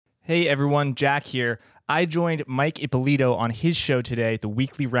Hey everyone, Jack here. I joined Mike Ippolito on his show today, the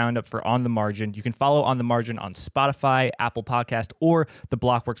weekly roundup for On the Margin. You can follow On the Margin on Spotify, Apple Podcast, or the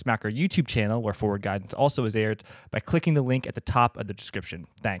Blockworks Macro YouTube channel, where Forward Guidance also is aired, by clicking the link at the top of the description.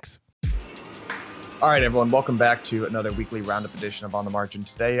 Thanks. All right, everyone, welcome back to another weekly roundup edition of On the Margin.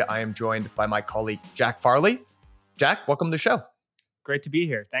 Today, I am joined by my colleague, Jack Farley. Jack, welcome to the show. Great to be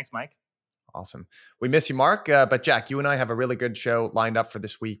here. Thanks, Mike. Awesome. We miss you, Mark. But Jack, you and I have a really good show lined up for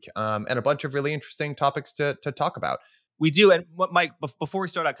this week and a bunch of really interesting topics to talk about. We do. And what, Mike, before we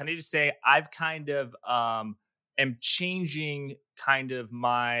start out, can I just say I've kind of am changing kind of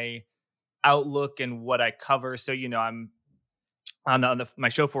my outlook and what I cover. So, I'm on my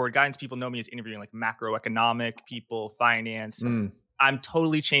show Forward Guidance. People know me as interviewing like macroeconomic people, finance. I'm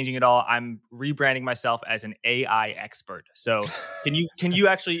totally changing it all. I'm rebranding myself as an AI expert. So can you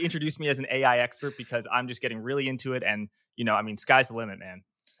actually introduce me as an AI expert? Because I'm just getting really into it. And, sky's the limit, man.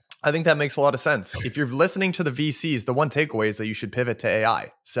 I think that makes a lot of sense. If you're listening to the VCs, the one takeaway is that you should pivot to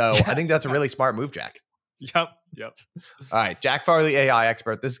AI. So I think that's a really smart move, Jack. Yep. All right, Jack Farley, AI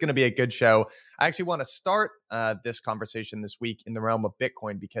expert. This is going to be a good show. I actually want to start this conversation this week in the realm of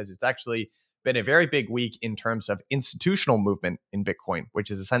Bitcoin because it's actually been a very big week in terms of institutional movement in Bitcoin, which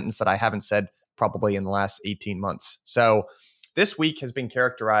is a sentence that I haven't said probably in the last 18 months. So this week has been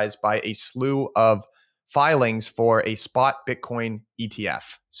characterized by a slew of filings for a spot Bitcoin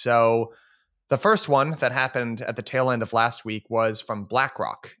ETF. So the first one that happened at the tail end of last week was from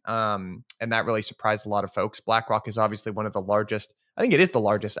BlackRock. And that really surprised a lot of folks. BlackRock is obviously one of the largest, I think it is the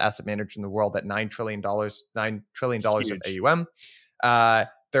largest asset manager in the world at $9 trillion of AUM.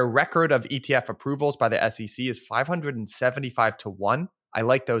 Their record of ETF approvals by the SEC is 575 to 1. I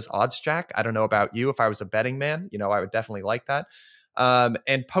like those odds, Jack. I don't know about you. If I was a betting man, I would definitely like that.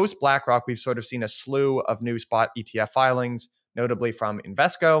 And post BlackRock, we've sort of seen a slew of new spot ETF filings, notably from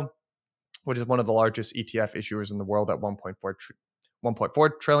Invesco, which is one of the largest ETF issuers in the world at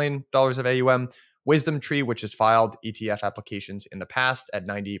 $1.4 trillion of AUM. WisdomTree, which has filed ETF applications in the past at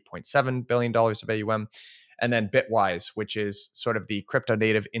 $90.7 billion of AUM. And then Bitwise, which is sort of the crypto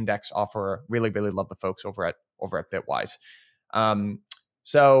native index offerer. Really, really love the folks over at Bitwise.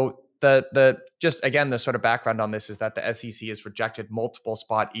 So the sort of background on this is that the SEC has rejected multiple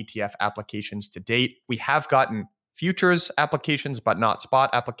spot ETF applications to date. We have gotten futures applications, but not spot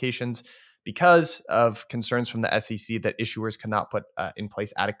applications because of concerns from the SEC that issuers cannot put in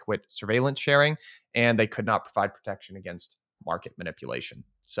place adequate surveillance sharing, and they could not provide protection against market manipulation.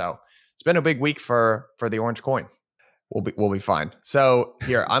 So it's been a big week for the orange coin. We'll be fine. So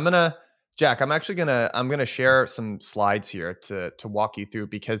here, I'm gonna share some slides here to walk you through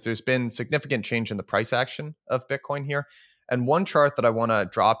because there's been significant change in the price action of Bitcoin here. And one chart that I want to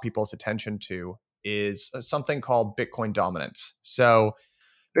draw people's attention to is something called Bitcoin dominance. So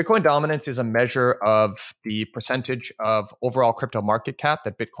Bitcoin dominance is a measure of the percentage of overall crypto market cap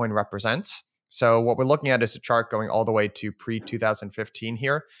that Bitcoin represents. So what we're looking at is a chart going all the way to pre-2015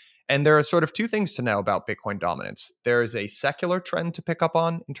 here. And there are sort of two things to know about Bitcoin dominance. There is a secular trend to pick up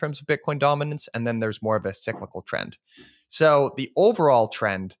on in terms of Bitcoin dominance, and then there's more of a cyclical trend. So the overall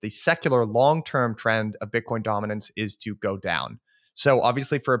trend, the secular long-term trend of Bitcoin dominance is to go down. So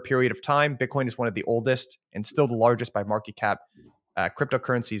obviously for a period of time, Bitcoin is one of the oldest and still the largest by market cap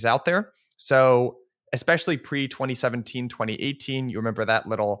cryptocurrencies out there. So especially pre-2017, 2018, you remember that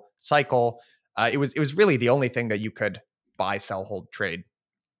little cycle. It was really the only thing that you could buy, sell, hold, trade.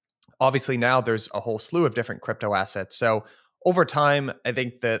 Obviously now there's a whole slew of different crypto assets. So over time, I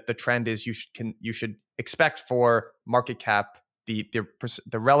think the trend is you should expect for market cap, the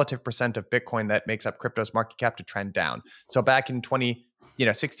relative percent of Bitcoin that makes up crypto's market cap to trend down. So back in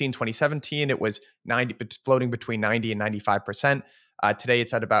 2016, 2017, it was floating between 90 and 95%. Today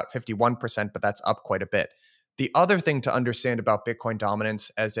it's at about 51%, but that's up quite a bit. The other thing to understand about Bitcoin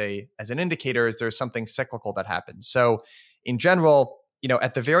dominance as an indicator is there's something cyclical that happens. So in general,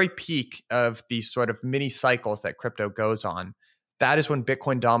 at the very peak of these sort of mini cycles that crypto goes on, that is when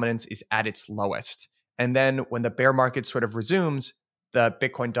Bitcoin dominance is at its lowest. And then when the bear market sort of resumes, the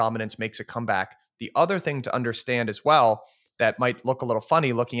Bitcoin dominance makes a comeback. The other thing to understand as well that might look a little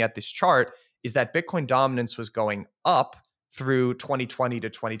funny looking at this chart is that Bitcoin dominance was going up through 2020 to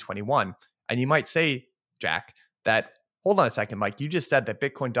 2021. And you might say, Jack, that, hold on a second, Mike, you just said that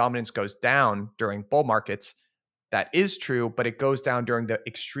Bitcoin dominance goes down during bull markets. That is true, but it goes down during the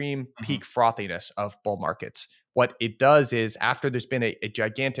extreme peak frothiness of bull markets. What it does is after there's been a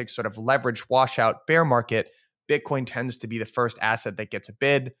gigantic sort of leverage washout bear market, Bitcoin tends to be the first asset that gets a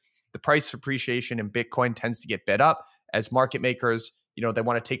bid. The price appreciation in Bitcoin tends to get bid up as market makers they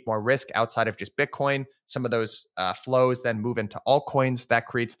want to take more risk outside of just Bitcoin. Some of those flows then move into altcoins. That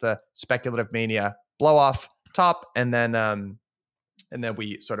creates the speculative mania blow off top, and then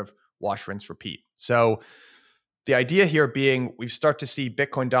we sort of wash, rinse, repeat. So the idea here being we start to see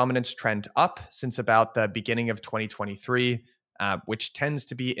Bitcoin dominance trend up since about the beginning of 2023, which tends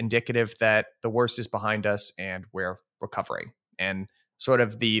to be indicative that the worst is behind us and we're recovering. And sort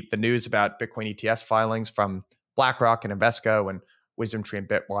of the news about Bitcoin ETFs filings from BlackRock and Invesco and WisdomTree and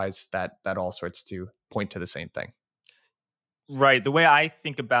Bitwise, that all sorts to point to the same thing. Right. The way I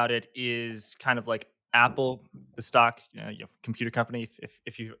think about it is kind of like Apple, the stock, computer company,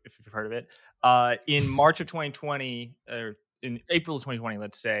 if you've heard of it. In March of 2020, or in April of 2020,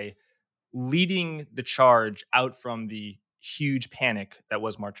 let's say, leading the charge out from the huge panic that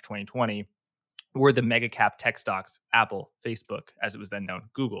was March 2020 were the mega cap tech stocks, Apple, Facebook, as it was then known,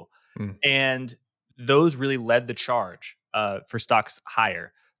 Google. Mm. And those really led the charge for stocks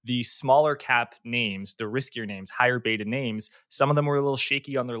higher. The smaller cap names, the riskier names, higher beta names, some of them were a little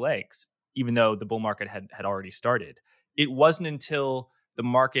shaky on their legs, even though the bull market had already started. It wasn't until the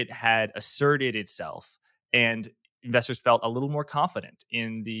market had asserted itself and investors felt a little more confident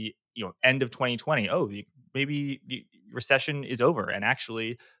in the end of 2020. Maybe the recession is over, and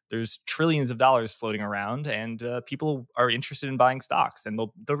actually there's trillions of dollars floating around, and people are interested in buying stocks, and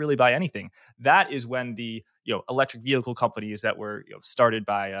they'll really buy anything. That is when the electric vehicle companies that were started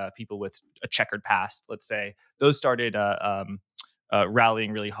by people with a checkered past, let's say, those started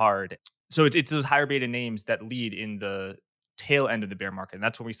rallying really hard. So it's those higher beta names that lead in the tail end of the bear market, and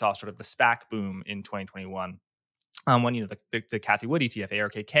that's when we saw sort of the SPAC boom in 2021. When the Cathie Wood ETF,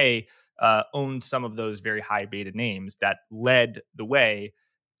 ARKK, owned some of those very high beta names that led the way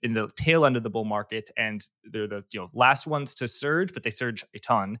in the tail end of the bull market, and they're the last ones to surge, but they surge a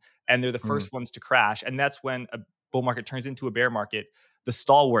ton, and they're the first ones to crash. And that's when a bull market turns into a bear market. The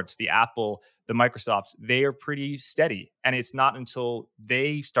stalwarts, the Apple, the Microsoft, they are pretty steady, and it's not until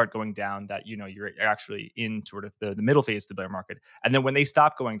they start going down that you're actually in sort of the middle phase of the bear market. And then when they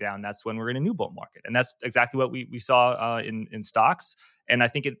stop going down, that's when we're in a new bull market, and that's exactly what we saw in stocks. And I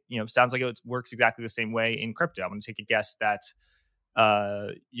think it sounds like it works exactly the same way in crypto. I'm going to take a guess that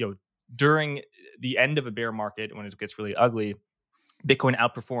during the end of a bear market, when it gets really ugly, Bitcoin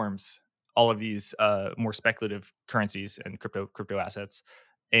outperforms all of these more speculative currencies and crypto assets,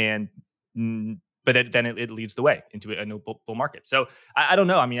 and but then it leads the way into a new bull market. So I don't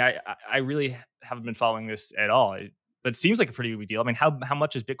know. I mean, I really haven't been following this at all, but it seems like a pretty big deal. I mean, how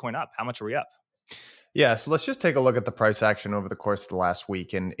much is Bitcoin up? How much are we up? Yeah, so let's just take a look at the price action over the course of the last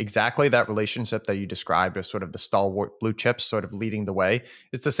week, and exactly that relationship that you described as sort of the stalwart blue chips sort of leading the way.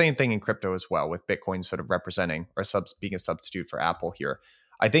 It's the same thing in crypto as well, with Bitcoin sort of representing or being a substitute for Apple here.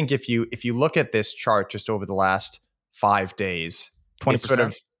 I think if you look at this chart just over the last 5 days,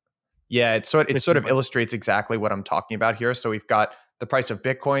 20%. It sort of illustrates exactly what I'm talking about here. So we've got the price of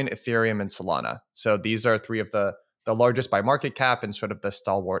Bitcoin, Ethereum, and Solana. So these are three of the largest by market cap and sort of the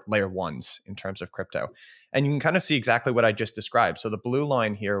stalwart layer ones in terms of crypto. And you can kind of see exactly what I just described. So the blue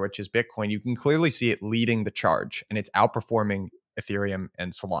line here, which is Bitcoin, you can clearly see it leading the charge, and it's outperforming Ethereum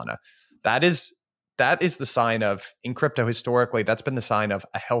and Solana. That is the sign of, in crypto historically, that's been the sign of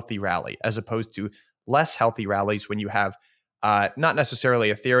a healthy rally, as opposed to less healthy rallies when you have not necessarily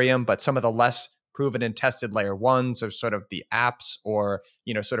Ethereum, but some of the less proven and tested layer ones, or sort of the apps, or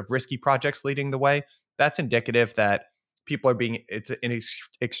sort of risky projects leading the way. That's indicative that it's an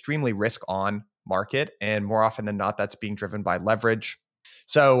extremely risk on market, and more often than not, that's being driven by leverage.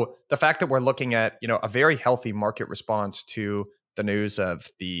 So the fact that we're looking at a very healthy market response to the news of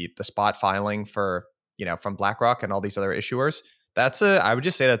the spot filing for from BlackRock and all these other issuers, I would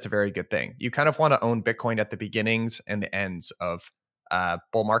just say that's a very good thing. You kind of want to own Bitcoin at the beginnings and the ends of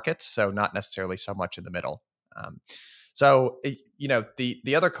bull markets, so not necessarily so much in the middle. So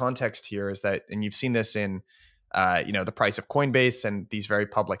the other context here is that, and you've seen this in the price of Coinbase and these very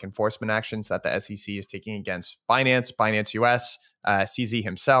public enforcement actions that the SEC is taking against Binance US, CZ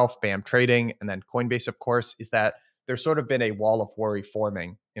himself, BAM Trading, and then Coinbase, of course, is that there's sort of been a wall of worry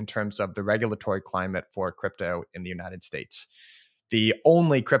forming in terms of the regulatory climate for crypto in the United States. The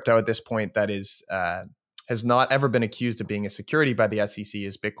only crypto at this point that has not ever been accused of being a security by the SEC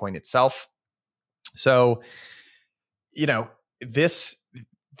is Bitcoin itself. So what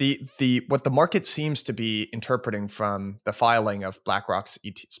the market seems to be interpreting from the filing of BlackRock's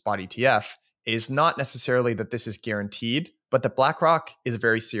spot ETF is not necessarily that this is guaranteed, but that BlackRock is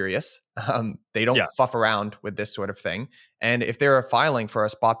very serious. They don't fuff around with this sort of thing. And if they're filing for a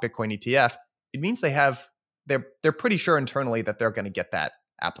spot Bitcoin ETF, it means they're pretty sure internally that they're going to get that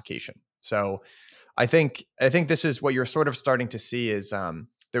application. So I think this is what you're sort of starting to see is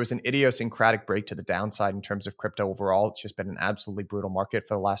there was an idiosyncratic break to the downside in terms of crypto overall. It's just been an absolutely brutal market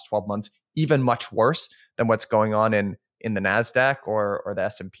for the last 12 months, even much worse than what's going on in the Nasdaq or the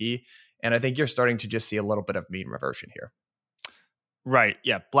S&P. And I think you're starting to just see a little bit of mean reversion here. Right.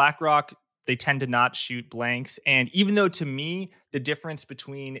 Yeah. BlackRock, they tend to not shoot blanks. And even though to me, the difference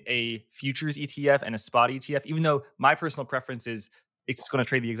between a futures ETF and a spot ETF, even though my personal preference is it's going to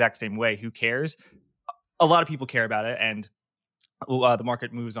trade the exact same way, who cares? A lot of people care about it. And the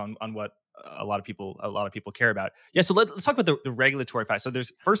market moves on what a lot of people care about. Yeah, so let's talk about the regulatory part. So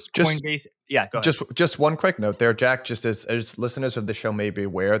there's first Just Coinbase. Yeah, go ahead. just one quick note there, Jack. Just as listeners of the show may be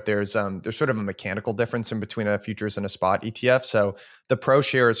aware, there's sort of a mechanical difference in between a futures and a spot ETF. So the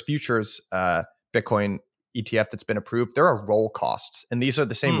ProShares futures Bitcoin ETF that's been approved, there are roll costs, and these are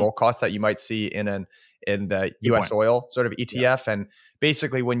the same roll costs that you might see in the Good US point. oil sort of Yeah. ETF. And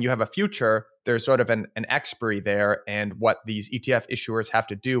basically, when you have a future, there's sort of an expiry there, and what these ETF issuers have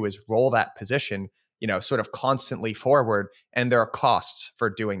to do is roll that position, sort of constantly forward, and there are costs for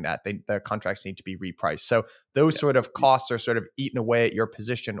doing that. The contracts need to be repriced. So those sort of costs are sort of eaten away at your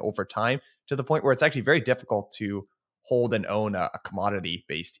position over time to the point where it's actually very difficult to hold and own a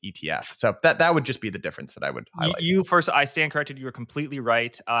commodity-based ETF. So that would just be the difference that I would highlight. You first, I stand corrected. You are completely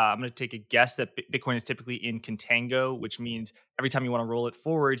right. I'm going to take a guess that Bitcoin is typically in contango, which means every time you want to roll it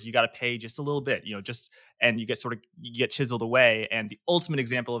forward, you got to pay just a little bit, and you get chiseled away. And the ultimate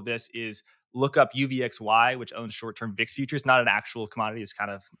example of this is look up UVXY, which owns short-term VIX futures, not an actual commodity. It's kind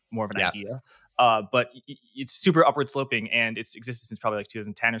of more of an Yeah. idea. But it's super upward sloping, and it's existed since probably like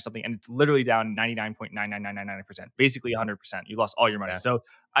 2010 or something, and it's literally down 99.99999%, basically 100%. You lost all your money. Yeah. So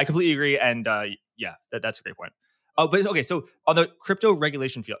I completely agree, and yeah, that's a great point. Oh, but okay, so on the crypto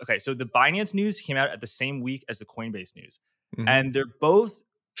regulation field, okay, so the Binance news came out at the same week as the Coinbase news, Mhm. and they're both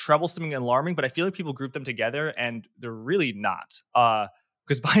troublesome and alarming, but I feel like people group them together, and they're really not.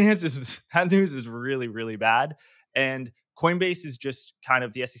 Because that news is really, really bad, and Coinbase is just kind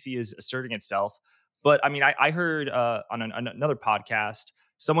of the SEC is asserting itself. But I mean, I heard on another podcast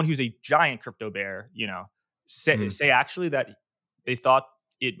someone who's a giant crypto bear, Mhm. say actually that they thought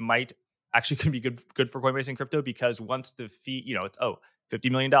it might actually could be good for Coinbase and crypto because once the fee, it's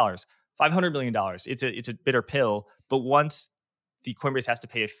 $50 million, $500 million, it's a bitter pill. But once the Coinbase has to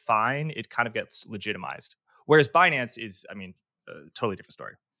pay a fine, it kind of gets legitimized. Whereas Binance is, I mean, a totally different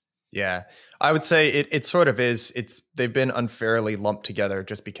story. Yeah, I would say it sort of is. They've been unfairly lumped together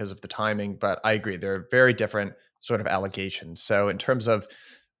just because of the timing, but I agree they're very different sort of allegations. So in terms of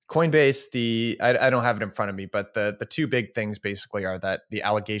Coinbase, I don't have it in front of me, but the two big things basically are that the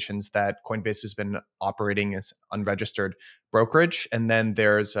allegations that Coinbase has been operating as unregistered brokerage, and then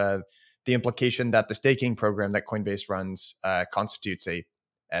there's the implication that the staking program that Coinbase runs constitutes a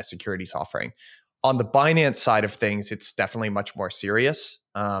securities offering. On the Binance side of things, it's definitely much more serious.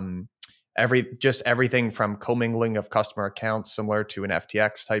 Everything from commingling of customer accounts, similar to an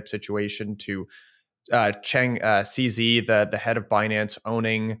FTX type situation, to Cheng CZ, the head of Binance,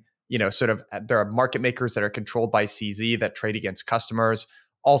 owning, there are market makers that are controlled by CZ that trade against customers,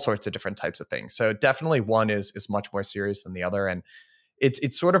 all sorts of different types of things. So definitely one is much more serious than the other, and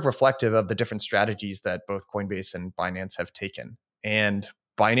it's sort of reflective of the different strategies that both Coinbase and Binance have taken. And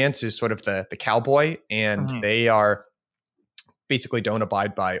Binance is sort of the cowboy, and they are basically don't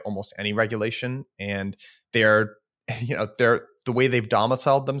abide by almost any regulation, and they're the way they've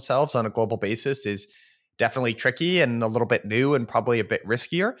domiciled themselves on a global basis is definitely tricky and a little bit new and probably a bit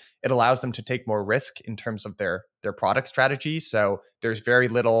riskier. It allows them to take more risk in terms of their product strategy. So there's very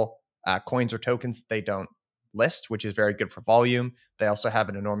little coins or tokens that they don't list, which is very good for volume. They also have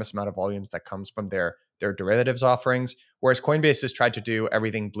an enormous amount of volumes that comes from their derivatives offerings, whereas Coinbase has tried to do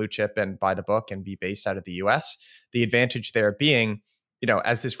everything blue chip and by the book and be based out of the US. The advantage there being,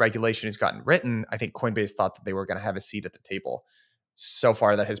 as this regulation has gotten written, I think Coinbase thought that they were going to have a seat at the table. So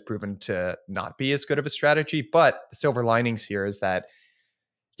far, that has proven to not be as good of a strategy. But the silver linings here is that,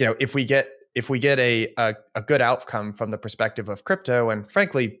 if we get a good outcome from the perspective of crypto and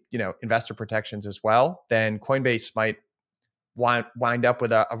frankly, investor protections as well, then Coinbase might wind up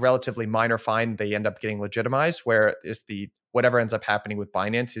with a relatively minor fine. They end up getting legitimized, where is whatever ends up happening with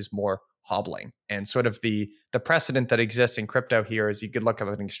Binance is more hobbling. And sort of the precedent that exists in crypto here is you could look at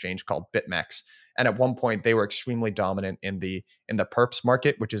an exchange called BitMEX. And at one point they were extremely dominant in the perps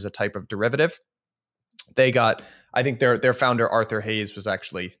market, which is a type of derivative. I think their founder, Arthur Hayes,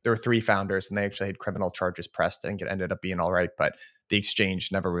 there were three founders, and they actually had criminal charges pressed. I think it ended up being all right, but the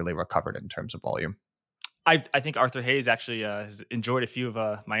exchange never really recovered in terms of volume. I think Arthur Hayes actually has enjoyed a few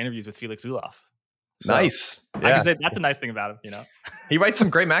of my interviews with Felix Ulof. So Nice. I can say that's a nice thing about him, He writes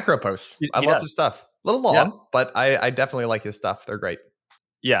some great macro posts. I love his stuff. little Yeah. long, but I definitely like his stuff. They're great.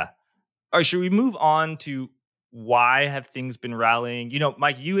 Yeah. All right, should we move on to why have things been rallying?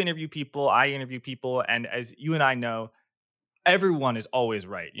 Mike, you interview people, I interview people, and as you and I know, everyone is always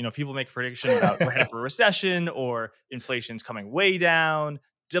right. If people make a prediction about we're headed for a recession or inflation's coming way down,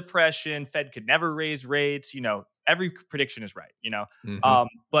 depression, Fed could never raise rates, every prediction is right, Hmm.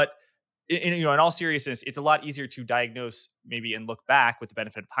 But in all seriousness, it's a lot easier to diagnose maybe and look back with the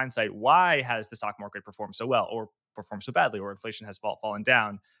benefit of hindsight. Why has the stock market performed so well or performed so badly or inflation has fallen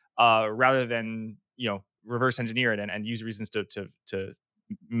down rather than, reverse engineer it and use reasons to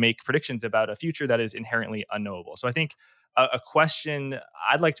make predictions about a future that is inherently unknowable. So I think a question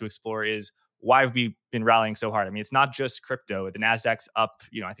I'd like to explore is why have we been rallying so hard? I mean, it's not just crypto. The Nasdaq's up,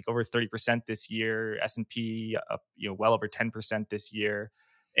 I think over 30% this year. S&P up, well over 10% this year,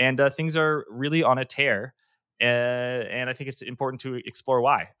 and things are really on a tear. And I think it's important to explore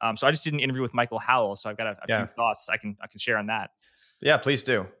why. So I just did an interview with Michael Howell, so I've got a few Yeah. thoughts I can share on that. Yeah, please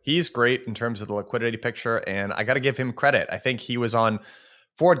do. He's great in terms of the liquidity picture, and I got to give him credit. I think he was on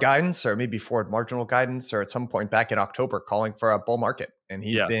forward guidance or maybe forward marginal guidance or at some point back in October calling for a bull market. And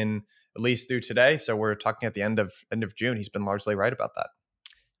he's Yeah. been at least through today. So we're talking at the end of June. He's been largely right about that.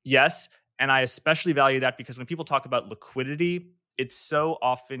 Yes, and I especially value that because when people talk about liquidity, it's so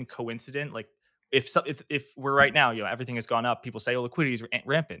often coincident. Like if we're right now, everything has gone up, people say, "Oh, liquidity is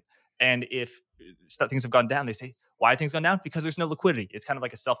rampant," and if things have gone down, they say, "Why have things gone down?" Because there's no liquidity. It's kind of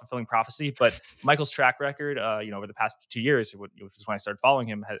like a self fulfilling prophecy. But Michael's track record, over the past 2 years, which is when I started following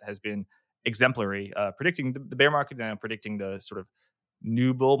him, has been exemplary, predicting the bear market and predicting the sort of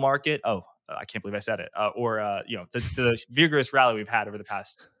new bull market. Oh, I can't believe I said it. Or the vigorous rally we've had over the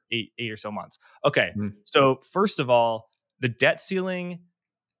past eight or so months. Okay, Mhm. so first of all, the debt ceiling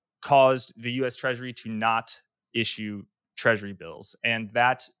caused the U.S. Treasury to not issue Treasury bills, and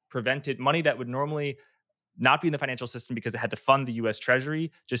that prevented money that would normally not be in the financial system because it had to fund the US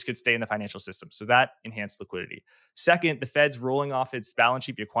Treasury, just could stay in the financial system. So that enhanced liquidity. Second, the Fed's rolling off its balance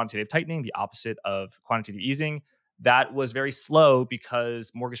sheet via quantitative tightening, the opposite of quantitative easing. That was very slow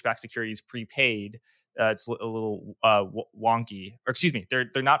because mortgage backed securities prepaid. It's a little wonky, or excuse me, they're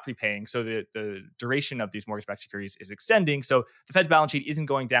not prepaying. So the duration of these mortgage backed securities is extending. So the Fed's balance sheet isn't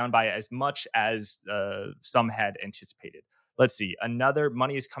going down by as much as some had anticipated. Let's see. Another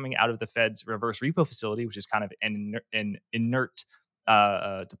money is coming out of the Fed's reverse repo facility, which is kind of an inert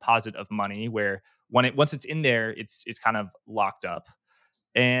deposit of money, where once it's in there, it's kind of locked up.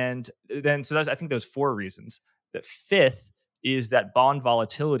 And then so I think those four reasons. The fifth is that bond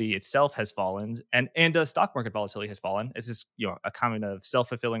volatility itself has fallen, and stock market volatility has fallen. It's just a kind of self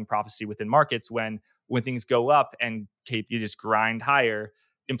fulfilling prophecy within markets when things go up and you just grind higher.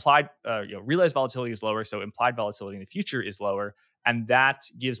 Implied realized volatility is lower, so implied volatility in the future is lower, and that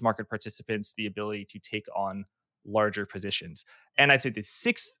gives market participants the ability to take on larger positions. And I'd say the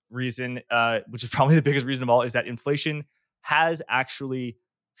sixth reason, which is probably the biggest reason of all, is that inflation has actually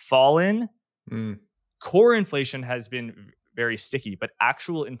fallen. Mm. Core inflation has been very sticky, but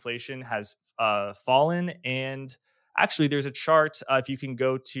actual inflation has fallen. And actually, there's a chart. If you can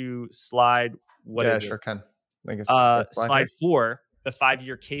go to slide, what Yeah, is it? sure can. I think it's the fourth slide Slide here. 4, the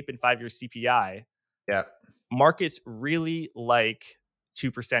 5-year CAPE and 5-year CPI. Yeah. Markets really like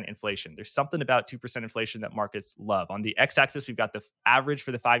 2% inflation. There's something about 2% inflation that markets love. On the x-axis, we've got the average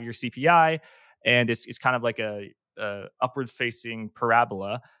for the 5-year CPI, and it's kind of like a upward facing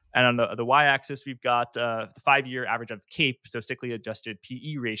parabola. And on the y-axis, we've got the 5-year average of CAPE, so cyclically adjusted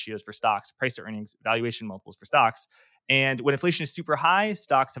PE ratios for stocks, price to earnings valuation multiples for stocks. And when inflation is super high,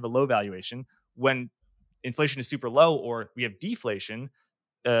 stocks have a low valuation. When inflation is super low or we have deflation,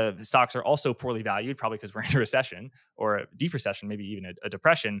 stocks are also poorly valued, probably because we're in a recession or a deep recession, maybe even a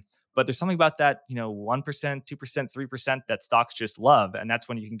depression. But there's something about that, 1%, 2%, 3% that stocks just love. And that's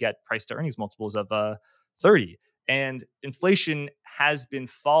when you can get price to earnings multiples of 30. And inflation has been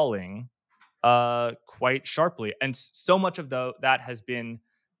falling quite sharply. And so much of that has been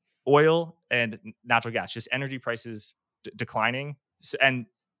oil and natural gas, just energy prices declining. And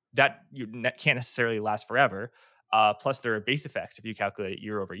that can't necessarily last forever. Plus, there are base effects if you calculate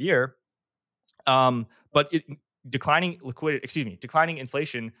year over year. But declining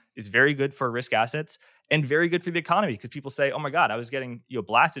inflation is very good for risk assets and very good for the economy because people say, "Oh my God, I was getting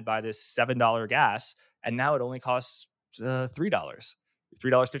blasted by this $7 gas, and now it only costs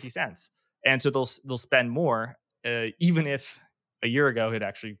 $3.50," and so they'll spend more, even if a year ago it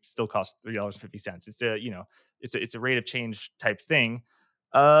actually still cost $3.50. It's a rate of change type thing.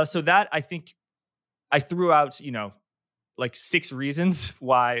 So that I think I threw out like 6 reasons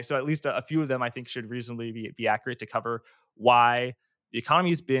why. So at least a few of them I think should reasonably be accurate to cover why the economy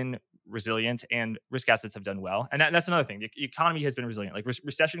has been resilient, and risk assets have done well. And that's another thing. The economy has been resilient. Like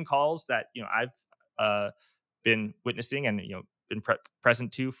recession calls that I've been witnessing and been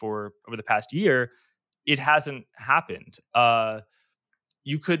present to for over the past year, it hasn't happened.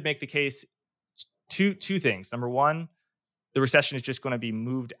 You could make the case two things. Number one, the recession is just going to be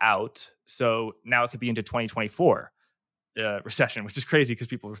moved out, so now it could be into 2024 recession, which is crazy because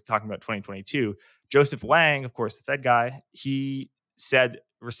people were talking about 2022. Joseph Wang, of course, the Fed guy, he said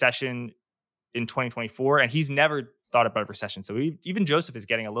recession in 2024, and he's never thought about recession. So even Joseph is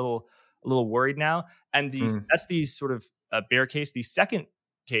getting a little worried now. And that's the sort of bear case. The second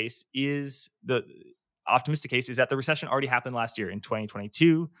case is the optimistic case, is that the recession already happened last year in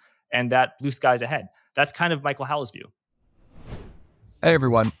 2022, and that blue skies ahead. That's kind of Michael Howell's view. Hey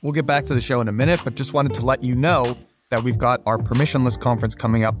everyone, we'll get back to the show in a minute, but just wanted to let you know that we've got our permissionless conference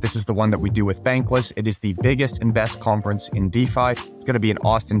coming up. This is the one that we do with Bankless. It is the biggest and best conference in DeFi. It's going to be in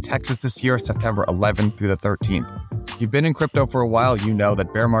Austin, Texas this year, September 11th through the 13th. If you've been in crypto for a while, you know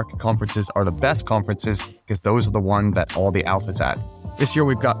that bear market conferences are the best conferences because those are the ones that all the alpha's at. This year,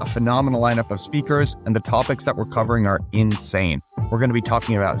 we've got a phenomenal lineup of speakers, and the topics that we're covering are insane. We're going to be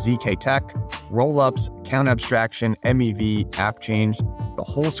talking about ZK Tech, roll-ups, account abstraction, MEV, app change, the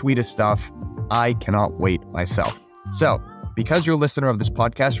whole suite of stuff. I cannot wait myself. So, because you're a listener of this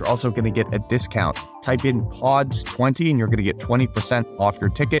podcast, you're also going to get a discount. Type in PODS20 and you're going to get 20% off your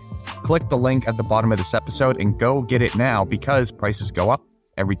ticket. Click the link at the bottom of this episode and go get it now because prices go up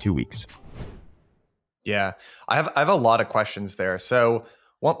every 2 weeks. Yeah, I have a lot of questions there. So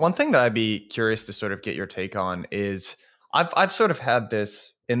one thing that I'd be curious to sort of get your take on is I've sort of had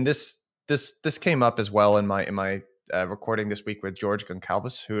this, and this came up as well in my recording this week with George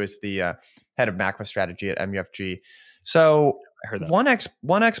Goncalves, who is the head of macro strategy at MUFG. So I heard that.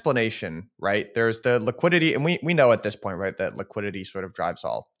 One explanation, right? There's the liquidity, and we know at this point, right, that liquidity sort of drives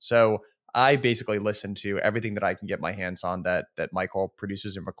all. So I basically listen to everything that I can get my hands on that Michael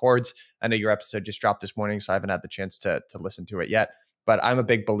produces and records. I know your episode just dropped this morning, so I haven't had the chance to listen to it yet. But I'm a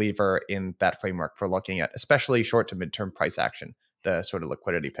big believer in that framework for looking at, especially short to midterm price action, the sort of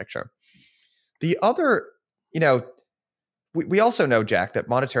liquidity picture. The other, we also know, Jack, that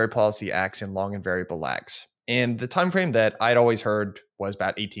monetary policy acts in long and variable lags. And the time frame that I'd always heard was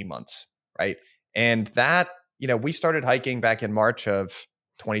about 18 months, right? And that, we started hiking back in March of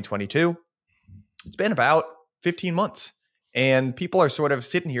 2022. It's been about 15 months. And people are sort of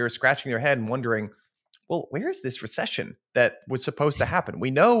sitting here scratching their head and wondering, well, where is this recession that was supposed to happen?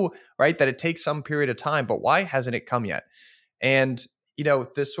 We know, right, that it takes some period of time, but why hasn't it come yet? And,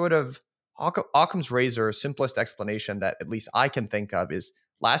 this sort of Occam's razor, simplest explanation that at least I can think of is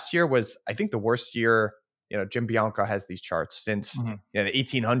last year was, I think, the worst year. Jim Bianco has these charts since the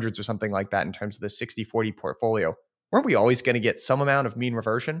 1800s or something like that in terms of the 60-40 portfolio. Weren't we always going to get some amount of mean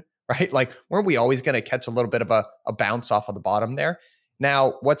reversion, right? Like, weren't we always going to catch a little bit of a bounce off of the bottom there?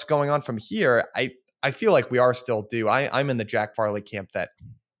 Now, what's going on from here? I feel like we are still due. I'm in the Jack Farley camp that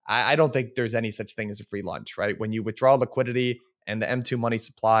I don't think there's any such thing as a free lunch, right? When you withdraw liquidity and the M2 money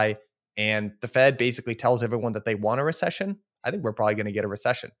supply and the Fed basically tells everyone that they want a recession, I think we're probably going to get a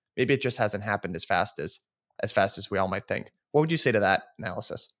recession. Maybe it just hasn't happened as fast as we all might think. What would you say to that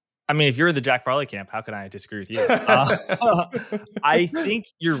analysis? I mean, if you're in the Jack Farley camp, how can I disagree with you? I think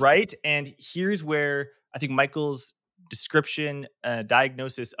you're right. And here's where I think Michael's description,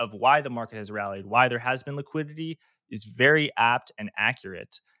 diagnosis of why the market has rallied, why there has been liquidity is very apt and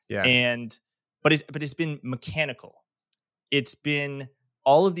accurate. Yeah. But it's been mechanical. It's been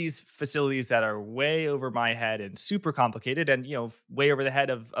all of these facilities that are way over my head and super complicated and, way over the head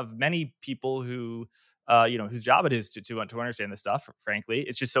of many people who, whose job it is to understand this stuff. Frankly,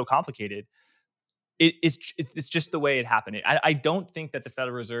 it's just so complicated. It's just the way it happened. I don't think that the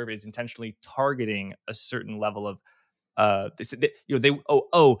Federal Reserve is intentionally targeting a certain level of we'll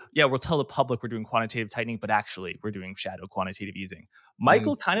tell the public we're doing quantitative tightening, but actually we're doing shadow quantitative easing.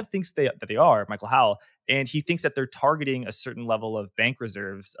 Michael kind of thinks that they are, Michael Howell, and he thinks that they're targeting a certain level of bank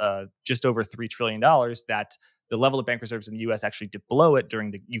reserves, just over $3 trillion, that the level of bank reserves in the US actually dipped below it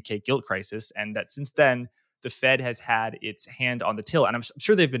during the UK gilt crisis, and that since then the Fed has had its hand on the till, and I'm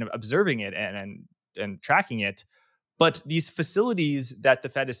sure they've been observing it and tracking it. But these facilities that the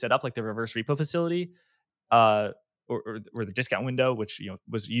Fed has set up, like the reverse repo facility, or the discount window, which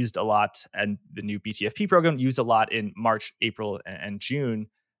was used a lot, and the new BTFP program used a lot in March, April, and June,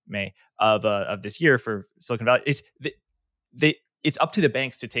 May of this year for Silicon Valley. It's up to the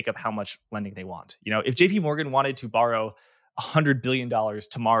banks to take up how much lending they want. If JP Morgan wanted to borrow $100 billion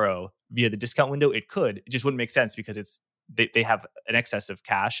tomorrow via the discount window, it could. It just wouldn't make sense because they have an excess of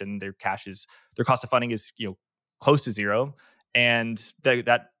cash, and their cost of funding is close to zero, and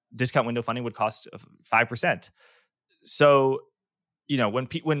that discount window funding would cost 5%. So, when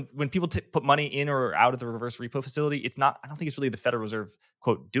people put money in or out of the reverse repo facility, it's not. I don't think it's really the Federal Reserve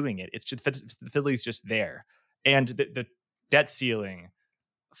quote doing it. It's just the facility's just there, and the debt ceiling,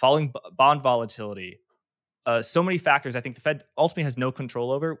 falling bond volatility, so many factors. I think the Fed ultimately has no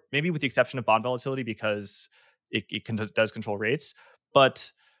control over, maybe with the exception of bond volatility because it does control rates.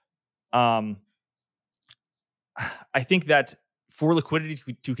 But I think that for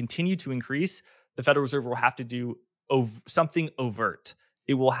liquidity to continue to increase, the Federal Reserve will have to do something overt.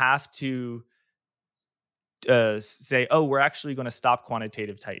 It will have to say, oh, we're actually going to stop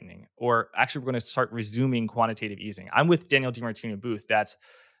quantitative tightening, or actually we're going to start resuming quantitative easing. I'm with Daniel DiMartino Booth that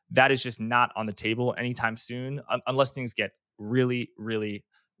is just not on the table anytime soon, unless things get really, really,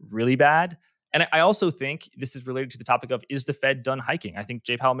 really bad. And I also think this is related to the topic of, is the Fed done hiking? I think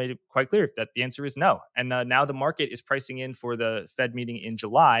Jay Powell made it quite clear that the answer is no. And now the market is pricing in for the Fed meeting in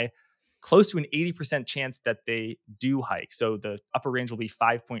July, close to an 80% chance that they do hike. So the upper range will be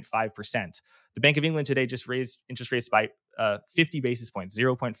 5.5%. The Bank of England today just raised interest rates by 50 basis points,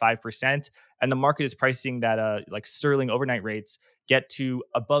 0.5%. And the market is pricing that like sterling overnight rates get to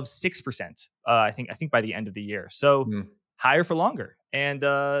above 6%, I think by the end of the year. So higher for longer. And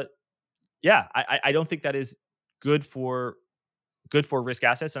I don't think that is good for risk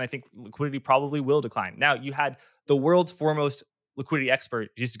assets. And I think liquidity probably will decline. Now, you had the world's foremost liquidity expert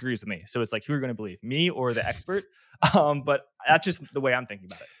disagrees with me. So it's like, who are you going to believe, me or the expert? But that's just the way I'm thinking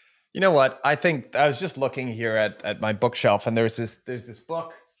about it. You know what? I think I was just looking here at my bookshelf, and there's this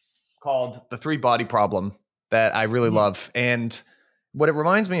book called The Three Body Problem that I really love. And what it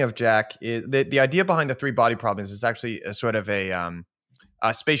reminds me of, Jack, is the idea behind the three body problem is actually a sort of a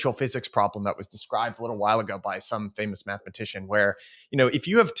spatial physics problem that was described a little while ago by some famous mathematician, where, if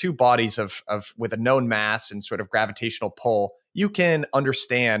you have two bodies of with a known mass and sort of gravitational pull, you can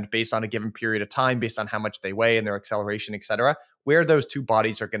understand based on a given period of time, based on how much they weigh and their acceleration, et cetera, where those two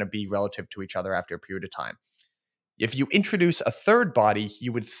bodies are going to be relative to each other after a period of time. If you introduce a third body,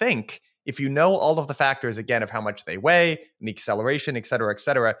 you would think, if you know all of the factors, again, of how much they weigh and the acceleration, et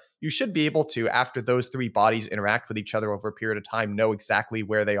cetera, you should be able to, after those three bodies interact with each other over a period of time, know exactly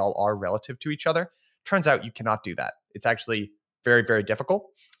where they all are relative to each other. Turns out you cannot do that. It's actually very, very difficult.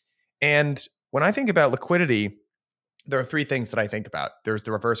 And when I think about liquidity, there are three things that I think about. There's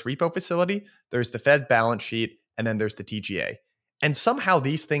the reverse repo facility, there's the Fed balance sheet, and then there's the TGA. And somehow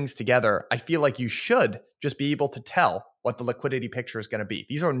these things together, I feel like you should just be able to tell what the liquidity picture is going to be.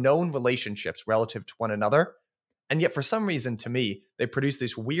 These are known relationships relative to one another. And yet for some reason, to me, they produce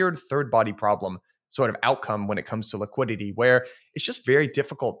this weird third body problem sort of outcome when it comes to liquidity, where it's just very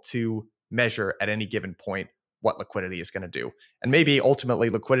difficult to measure at any given point what liquidity is going to do. And maybe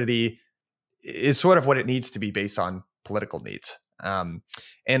ultimately liquidity is sort of what it needs to be based on political needs. And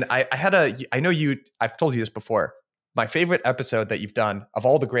I've told you this before. My favorite episode that you've done of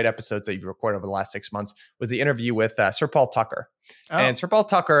all the great episodes that you've recorded over the last 6 months was the interview with Sir Paul Tucker. Oh. And Sir Paul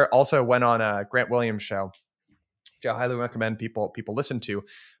Tucker also went on a Grant Williams show, which I highly recommend people listen to.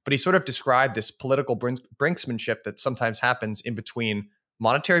 But he sort of described this political brinksmanship that sometimes happens in between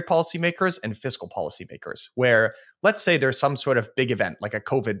monetary policymakers and fiscal policymakers, where let's say there's some sort of big event, like a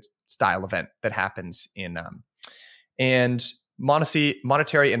COVID style event that happens and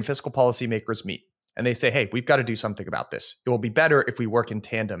monetary and fiscal policymakers meet. And they say, hey, we've got to do something about this. It will be better if we work in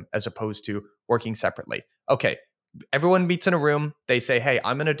tandem as opposed to working separately. Okay, everyone meets in a room. They say, hey,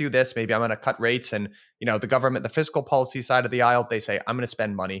 I'm going to do this. Maybe I'm going to cut rates. And, the government, the fiscal policy side of the aisle, they say, I'm going to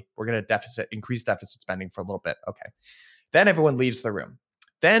spend money. We're going to increase deficit spending for a little bit. Okay. Then everyone leaves the room.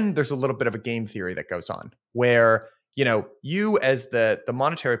 Then there's a little bit of a game theory that goes on where, you as the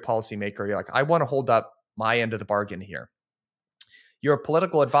monetary policymaker, you're like, I want to hold up my end of the bargain here. Your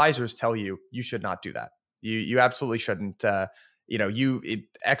political advisors tell you should not do that. You absolutely shouldn't.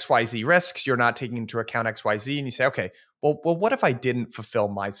 XYZ risks, you're not taking into account XYZ, and you say, okay, well, what if I didn't fulfill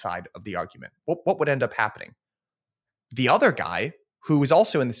my side of the argument? What would end up happening? The other guy who is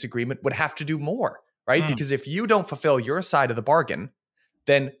also in this agreement would have to do more, right? Because if you don't fulfill your side of the bargain,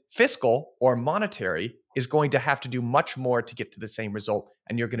 then fiscal or monetary is going to have to do much more to get to the same result,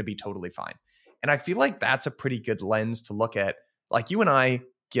 and you're going to be totally fine. And I feel like that's a pretty good lens to look at. Like you and I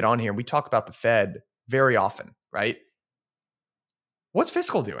get on here and we talk about the Fed very often, right? What's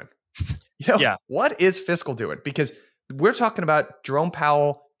fiscal doing? What is fiscal doing? Because we're talking about Jerome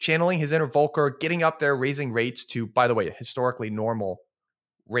Powell channeling his inner Volcker, getting up there, raising rates to, by the way, a historically normal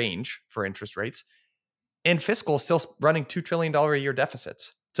range for interest rates. And fiscal is still running $2 trillion a year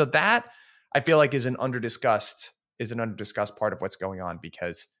deficits. So that I feel like is an underdiscussed part of what's going on,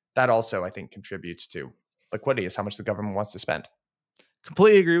 because that also, I think, contributes to liquidity, is how much the government wants to spend.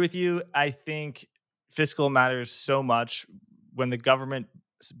 Completely agree with you. I think fiscal matters so much. When the government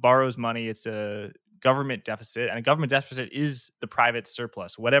borrows money, it's a government deficit, and a government deficit is the private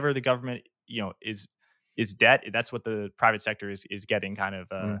surplus. Whatever the government, is debt. That's what the private sector is getting kind of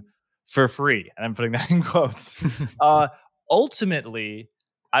Mm. for free. And I'm putting that in quotes. Uh, Ultimately,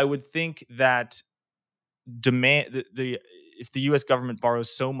 I would think that demand the if the U.S. government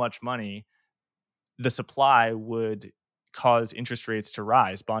borrows so much money, the supply would cause interest rates to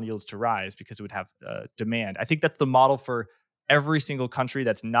rise, bond yields to rise, because it would have demand. I think that's the model for every single country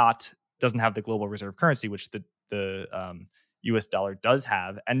that's not doesn't have the global reserve currency, which the U.S. dollar does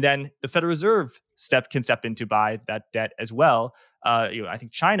have, and then the Federal Reserve can step in to buy that debt as well. I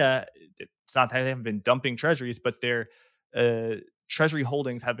think China, it's not that they haven't been dumping treasuries, but their uh, treasury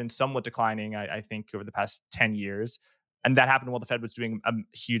holdings have been somewhat declining. I think over the past 10 years, and that happened while the Fed was doing a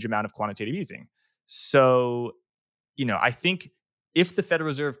huge amount of quantitative easing. So, I think if the Federal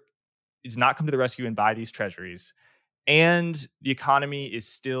Reserve does not come to the rescue and buy these treasuries, and the economy is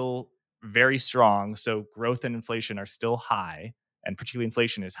still very strong, so growth and inflation are still high, and particularly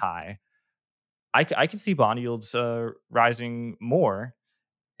inflation is high, I can see bond yields rising more,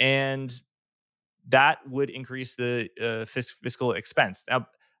 and that would increase the fiscal expense. Now,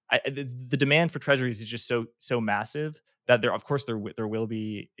 the demand for treasuries is just so massive that there will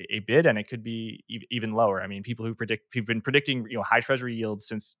be a bid, and it could be even lower. I mean, people who've been predicting high treasury yields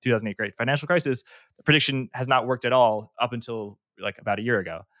since 2008 great financial crisis. The prediction has not worked at all up until like about a year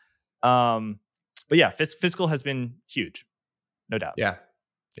ago. Um, but yeah, fiscal has been huge, no doubt. Yeah,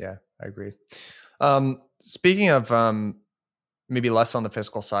 yeah, I agree. Speaking of maybe less on the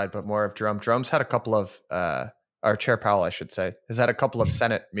fiscal side, but more of Jerome. Jerome's had a couple of, or Chair Powell, I should say, has had a couple of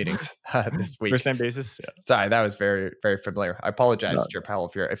Senate meetings this week. First name basis. Yeah. Sorry, that was very, very familiar. I apologize, No. Chair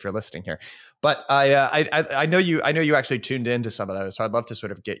Powell, if you're listening here. But I know you actually tuned into some of those, so I'd love to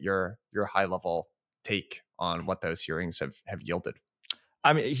sort of get your high level take on what those hearings have yielded.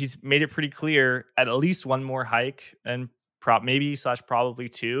 I mean, he's made it pretty clear at least one more hike, and probably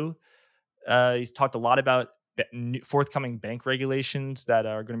two. He's talked a lot about forthcoming bank regulations that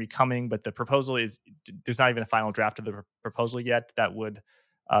are going to be coming, but the proposal there's not even a final draft of the proposal yet that would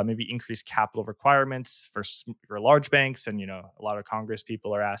maybe increase capital requirements for large banks. And a lot of Congress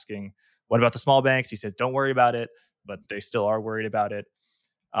people are asking, what about the small banks? He said, don't worry about it, but they still are worried about it.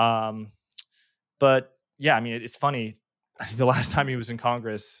 But yeah, I mean, it's funny. The last time he was in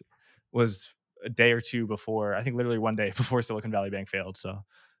Congress was a day or two before, I think literally one day before Silicon Valley Bank failed. So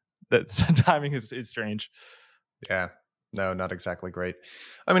the timing is strange. Yeah, no, not exactly great.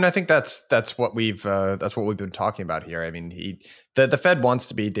 I mean, I think that's what we've been talking about here. I mean, the Fed wants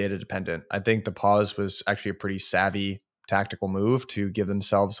to be data dependent. I think the pause was actually a pretty savvy tactical move to give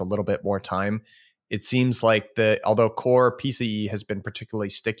themselves a little bit more time. It seems like although core PCE has been particularly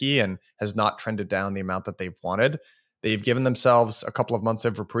sticky and has not trended down the amount that they've wanted, they've given themselves a couple of months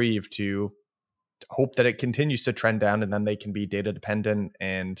of reprieve to hope that it continues to trend down, and then they can be data dependent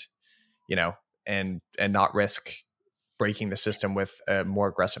and and not risk breaking the system with more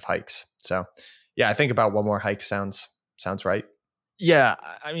aggressive hikes. So yeah, I think about one more hike sounds right. Yeah,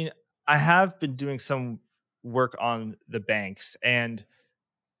 I mean, I have been doing some work on the banks, and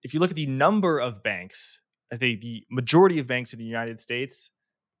if you look at the number of banks, I think the majority of banks in the United States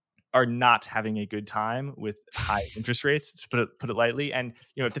are not having a good time with high interest rates, to put it lightly. And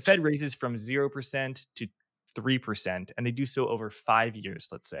if the Fed raises from 0% to 3%, and they do so over 5 years,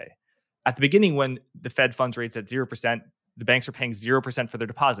 let's say, at the beginning when the Fed funds rates at 0%, the banks are paying 0% for their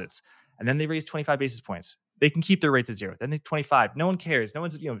deposits, and then they raise 25 basis points. They can keep their rates at zero. Then they 25. No one cares. No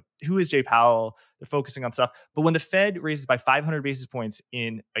one's who is Jay Powell? They're focusing on stuff. But when the Fed raises by 500 basis points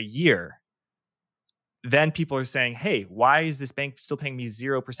in a year, then people are saying, hey, why is this bank still paying me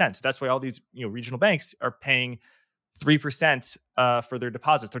 0%? So that's why all these regional banks are paying 3% for their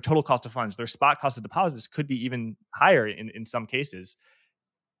deposits. Their total cost of funds, their spot cost of deposits could be even higher in some cases.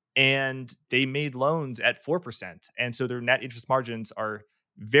 And they made loans at 4%. And so their net interest margins are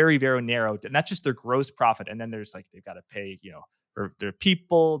very, very narrow. And that's just their gross profit. And then there's they've got to pay, for their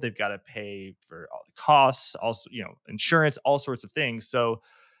people, they've got to pay for all the costs, also, insurance, all sorts of things. So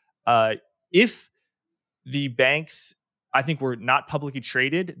if the banks, I think, were not publicly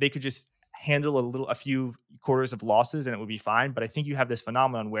traded, they could just handle a few quarters of losses and it would be fine. But I think you have this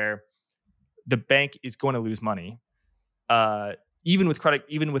phenomenon where the bank is going to lose money, even with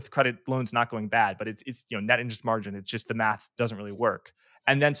credit loans not going bad. But it's net interest margin. It's just the math doesn't really work.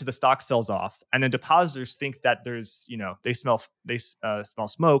 And then so the stock sells off, and then depositors think that there's they smell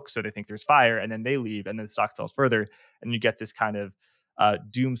smoke, so they think there's fire, and then they leave, and then the stock falls further, and you get this kind of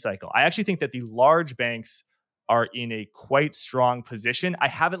doom cycle. I actually think that the large banks are in a quite strong position. I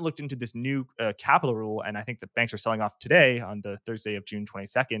haven't looked into this new capital rule, and I think the banks are selling off today on the Thursday of June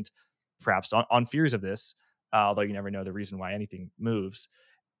 22nd, perhaps on fears of this, although you never know the reason why anything moves.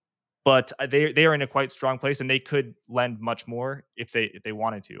 But they are in a quite strong place, and they could lend much more if they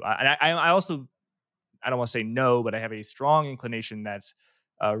wanted to. I also, I don't want to say no, but I have a strong inclination that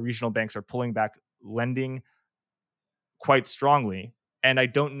regional banks are pulling back lending quite strongly. And I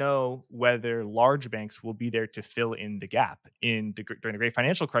don't know whether large banks will be there to fill in the gap. During the Great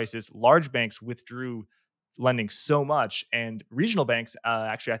Financial Crisis, large banks withdrew lending so much, and regional banks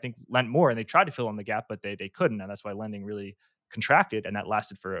actually, I think, lent more, and they tried to fill in the gap, but they couldn't, and that's why lending really contracted, and that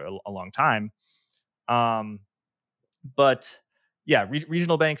lasted for a long time. But yeah,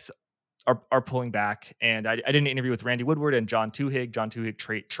 regional banks are pulling back, and I did an interview with Randy Woodward and John Tuhig. John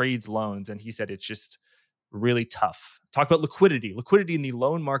Tuhig trades loans, and he said it's just really tough. Talk about liquidity. Liquidity in the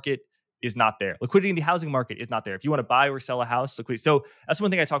loan market is not there. Liquidity in the housing market is not there. If you want to buy or sell a house, liquidity. So that's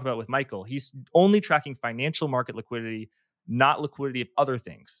one thing I talk about with Michael. He's only tracking financial market liquidity, not liquidity of other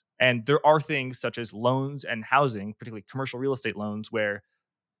things. And there are things such as loans and housing, particularly commercial real estate loans, where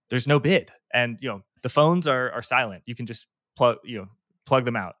there's no bid, and the phones are silent. You can just plug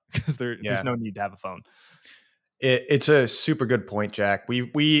them out because there's no need to have a phone. It's a super good point, Jack.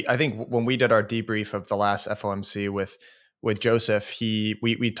 We I think when we did our debrief of the last FOMC with Joseph,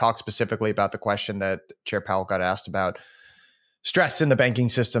 we talked specifically about the question that Chair Powell got asked about stress in the banking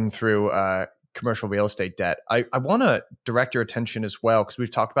system through commercial real estate debt. I want to direct your attention as well, because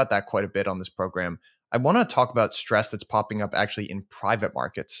we've talked about that quite a bit on this program. I want to talk about stress that's popping up actually in private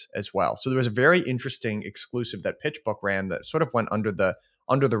markets as well. So there was a very interesting exclusive that PitchBook ran that sort of went under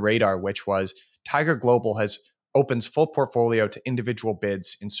the radar, which was Tiger Global opens full portfolio to individual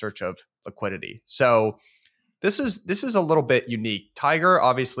bids in search of liquidity. So this is a little bit unique. Tiger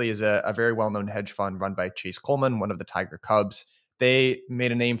obviously is a very well-known hedge fund run by Chase Coleman, one of the Tiger Cubs. They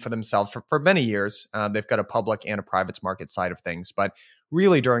made a name for themselves for many years. They've got a public and a private market side of things. But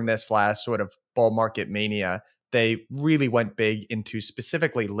really during this last sort of bull market mania, they really went big into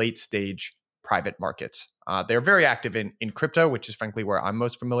specifically late stage private markets. They're very active in crypto, which is frankly where I'm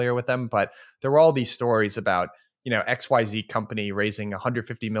most familiar with them. But there were all these stories about, XYZ company raising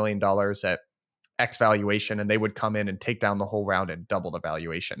 $150 million at X valuation, and they would come in and take down the whole round and double the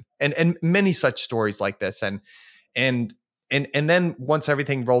valuation. And many such stories like this. And then once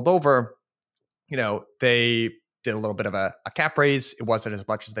everything rolled over, they did a little bit of a cap raise. It wasn't as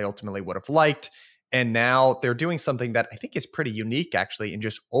much as they ultimately would have liked. And now they're doing something that I think is pretty unique, actually, in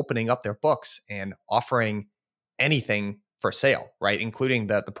just opening up their books and offering anything for sale, right? Including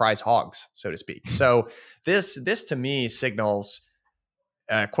the prize hogs, so to speak. So this to me signals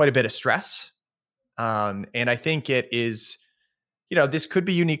quite a bit of stress. And I think it is, this could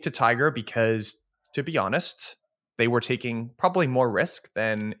be unique to Tiger because, to be honest, they were taking probably more risk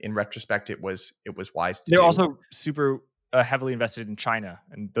than in retrospect it was wise to do. They're also super heavily invested in China,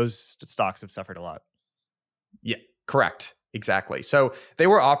 and those stocks have suffered a lot. Yeah, correct. Exactly. So they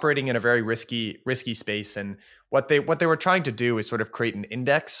were operating in a very risky space. And what they were trying to do is sort of create an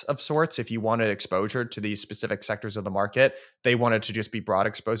index of sorts. If you wanted exposure to these specific sectors of the market, they wanted to just be broad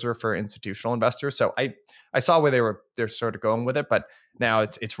exposure for institutional investors. So I saw where they're sort of going with it, but now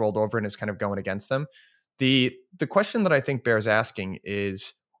it's rolled over and is kind of going against them. The question that I think bears asking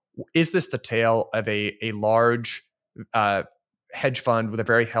is this the tale of a large hedge fund with a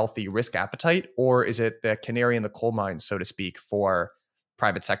very healthy risk appetite, or is it the canary in the coal mine, so to speak, for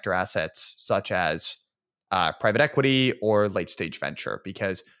private sector assets such as private equity or late stage venture?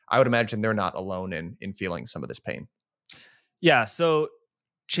 Because I would imagine they're not alone in feeling some of this pain. Yeah. So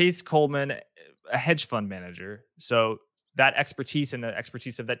Chase Coleman, a hedge fund manager. So that expertise and the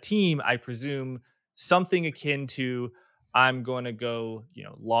expertise of that team, I presume something akin to, I'm going to go,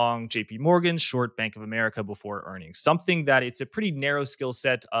 long JP Morgan, short Bank of America before earnings. Something that it's a pretty narrow skill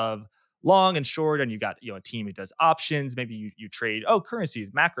set of long and short, and you got, a team who does options. Maybe you trade, currencies,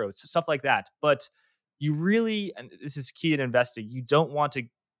 macros, stuff like that. But you really, and this is key in investing, you don't want to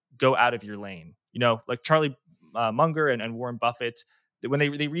go out of your lane. Like Charlie Munger and Warren Buffett, when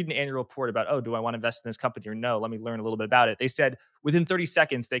they read an annual report about, do I want to invest in this company or no? Let me learn a little bit about it. They said within 30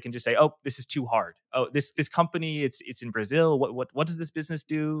 seconds, they can just say, this is too hard. This company, it's in Brazil. What does this business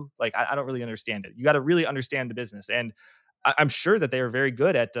do? Like, I don't really understand it. You got to really understand the business. And I'm sure that they are very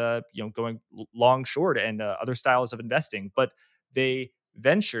good at, going long, short and other styles of investing, but they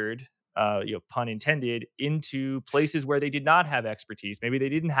ventured, pun intended, into places where they did not have expertise. Maybe they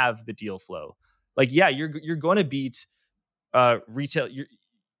didn't have the deal flow. Like, yeah, you're going to beat retail,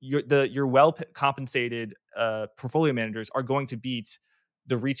 your well compensated portfolio managers are going to beat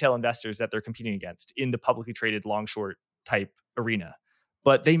the retail investors that they're competing against in the publicly traded long short type arena.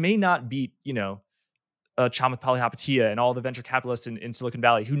 But they may not beat, Chamath Palihapitiya and all the venture capitalists in Silicon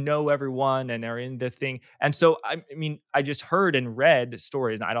Valley who know everyone and are in the thing. And so, I mean, I just heard and read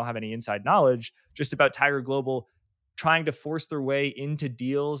stories, and I don't have any inside knowledge, just about Tiger Global trying to force their way into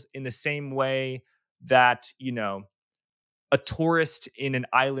deals in the same way that, a tourist in an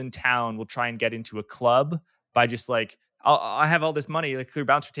island town will try and get into a club by just like, I have all this money, like clear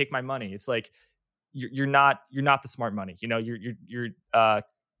bouncer, take my money. It's like, you're not the smart money. You're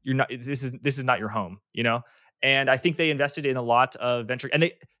not. This is not your home. And I think they invested in a lot of venture and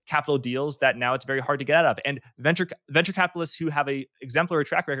capital deals that now it's very hard to get out of. And venture capitalists who have a exemplary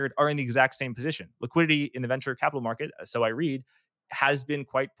track record are in the exact same position. Liquidity in the venture capital market, so I read, has been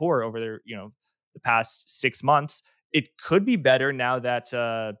quite poor over the past 6 months. It could be better now that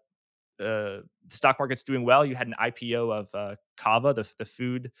the stock market's doing well. You had an IPO of Kava, the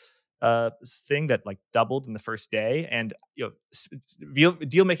food thing that like doubled in the first day. And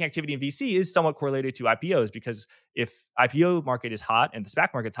deal making activity in VC is somewhat correlated to IPOs, because if IPO market is hot and the SPAC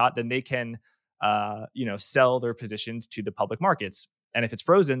market's hot, then they can sell their positions to the public markets. And if it's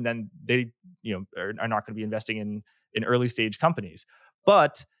frozen, then they are not going to be investing in early stage companies.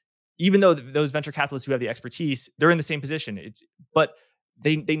 But even though those venture capitalists who have the expertise, they're in the same position. But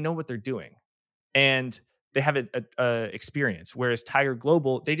they know what they're doing, and they have a experience. Whereas Tiger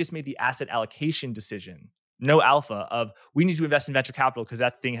Global, they just made the asset allocation decision, no alpha, of we need to invest in venture capital because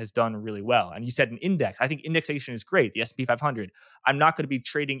that thing has done really well. And you said an index. I think indexation is great. The S&P 500. I'm not going to be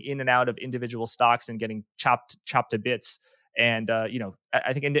trading in and out of individual stocks and getting chopped to bits. And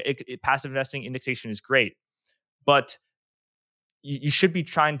I think passive investing indexation is great, but you should be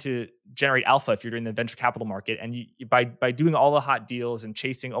trying to generate alpha if you're doing the venture capital market. And by doing all the hot deals and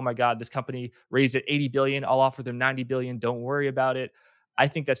chasing, oh my God, this company raised at 80 billion, I'll offer them 90 billion. Don't worry about it. I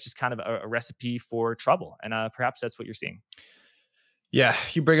think that's just kind of a recipe for trouble. And perhaps that's what you're seeing. Yeah,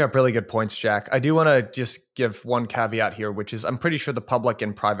 you bring up really good points, Jack. I do want to just give one caveat here, which is I'm pretty sure the public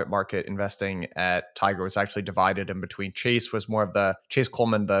and private market investing at Tiger was actually divided in between. Chase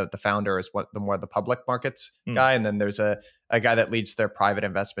Coleman, the founder, is the more the public markets guy. And then there's a guy that leads their private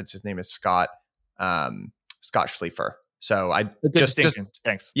investments. His name is Scott Schleifer. So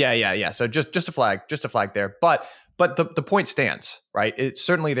thanks. Yeah. So just a flag there. But the point stands, right?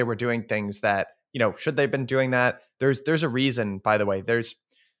 Certainly they were doing things that, should they have been doing that? There's a reason, by the way. There's,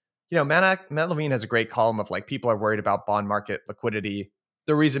 Matt Levine has a great column of like, people are worried about bond market liquidity.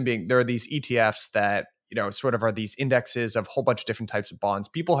 The reason being there are these ETFs that, sort of are these indexes of a whole bunch of different types of bonds.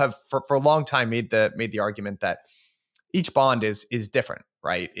 People have for a long time made the argument that each bond is different,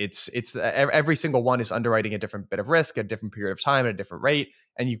 right? It's every single one is underwriting a different bit of risk, a different period of time, at a different rate,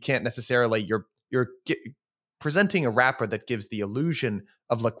 and you can't necessarily you're presenting a wrapper that gives the illusion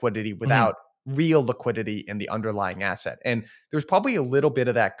of liquidity without real liquidity in the underlying asset. And there's probably a little bit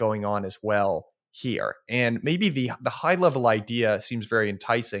of that going on as well here. And maybe the high level idea seems very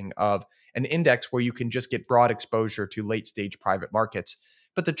enticing of an index where you can just get broad exposure to late stage private markets.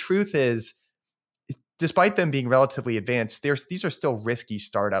 But the truth is, despite them being relatively advanced, these are still risky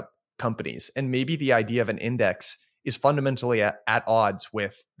startup companies. And maybe the idea of an index is fundamentally at odds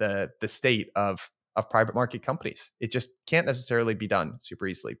with the state of private market companies. It just can't necessarily be done super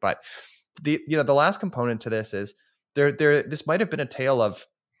easily. But the last component to this is this might have been a tale of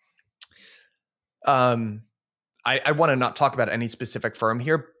I want to not talk about any specific firm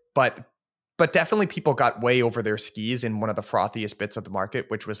here, but definitely people got way over their skis in one of the frothiest bits of the market,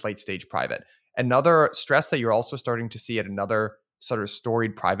 which was late stage private. Another stress that you're also starting to see at another sort of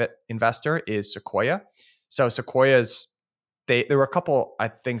storied private investor is Sequoia. So Sequoia's there were a couple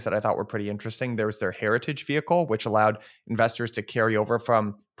things that I thought were pretty interesting. There was their heritage vehicle, which allowed investors to carry over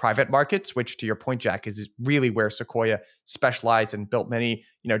from private markets, which, to your point, Jack, is really where Sequoia specialized and built many,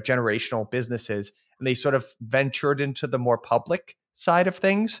 generational businesses. And they sort of ventured into the more public side of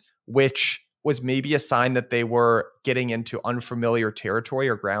things, which was maybe a sign that they were getting into unfamiliar territory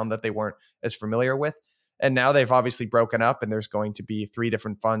or ground that they weren't as familiar with. And now they've obviously broken up, and there's going to be 3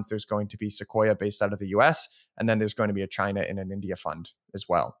 different funds. There's going to be Sequoia based out of the US, and then there's going to be a China and an India fund as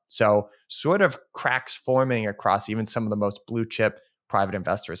well. So sort of cracks forming across even some of the most blue chip private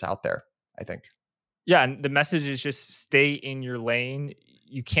investors out there, I think. Yeah, and the message is just stay in your lane.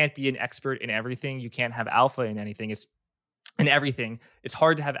 You can't be an expert in everything. You can't have alpha in anything. In everything. It's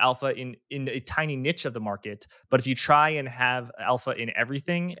hard to have alpha in a tiny niche of the market. But if you try and have alpha in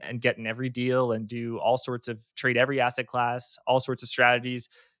everything and get in every deal and do all sorts of trade every asset class, all sorts of strategies,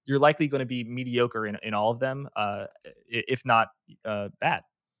 you're likely going to be mediocre in all of them, if not bad.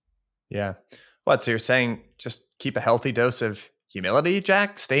 Yeah. So you're saying just keep a healthy dose of humility,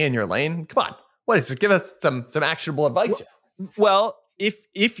 Jack? Stay in your lane? Come on. What is it? Give us some actionable advice here. Well, if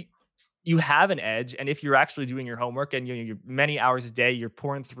you have an edge, and if you're actually doing your homework and you're many hours a day, you're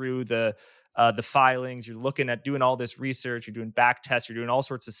pouring through the filings, you're looking at doing all this research, you're doing back tests, you're doing all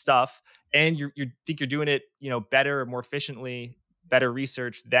sorts of stuff, and you think you're doing it, better, more efficiently, better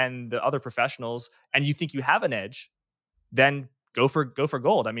research than the other professionals, and you think you have an edge, then go for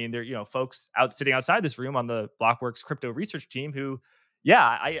gold. I mean, there folks sitting outside this room on the Blockworks crypto research team who,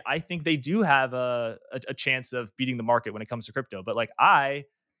 I think they do have a chance of beating the market when it comes to crypto. But like, I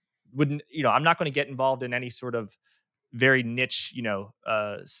wouldn't, I'm not going to get involved in any sort of very niche,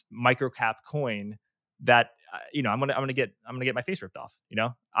 micro cap coin that I'm gonna get my face ripped off.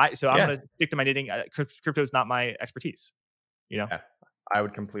 I'm gonna stick to my knitting. Crypto is not my expertise. Yeah, I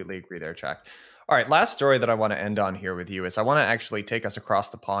would completely agree there, Jack. All right, last story that I want to end on here with you is I want to actually take us across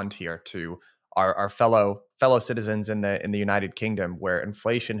the pond here to our fellow citizens in the United Kingdom, where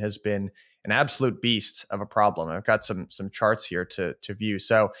inflation has been an absolute beast of a problem. I've got some charts here to view.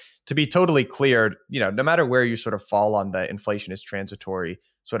 So to be totally clear, no matter where you sort of fall on the inflation is transitory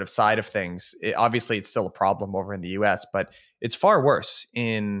sort of side of things, obviously it's still a problem over in the US, but it's far worse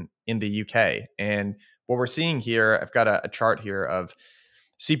in the UK. And what we're seeing here, I've got a chart here of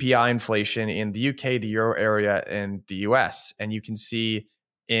CPI inflation in the UK, the Euro area, and the US. And you can see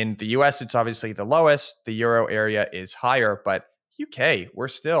in the US, it's obviously the lowest. The Euro area is higher, but UK, we're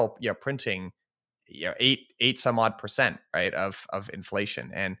still printing 8 some odd %, right, of inflation,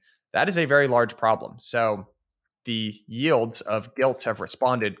 and that is a very large problem. So the yields of gilts have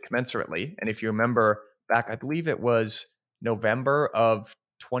responded commensurately. And if you remember back, I believe it was November of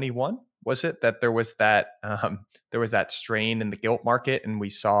 21, was it, that there was that strain in the gilt market, and we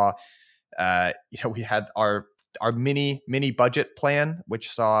saw we had our mini budget plan, which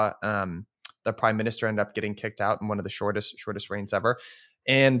saw the prime minister end up getting kicked out in one of the shortest reigns ever.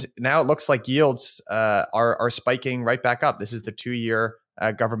 And now it looks like yields are spiking right back up. This is the 2-year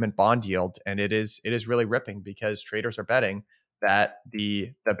government bond yield, and it is really ripping because traders are betting that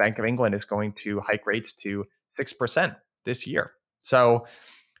the Bank of England is going to hike rates to 6% this year. So,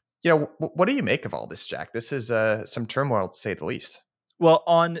 what do you make of all this, Jack? This is some turmoil, to say the least. Well,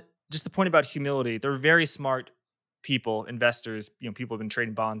 on just the point about humility, they're very smart people, investors, people have been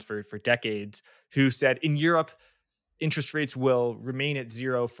trading bonds for decades, who said in Europe, interest rates will remain at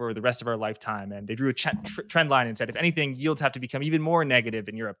zero for the rest of our lifetime. And they drew a trend line and said, if anything, yields have to become even more negative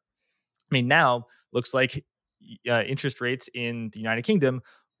in Europe. I mean, now looks like interest rates in the United Kingdom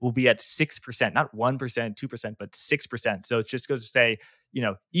will be at 6%, not 1%, 2%, but 6%. So it just goes to say,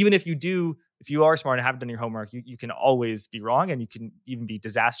 even if you are smart and haven't done your homework, you can always be wrong, and you can even be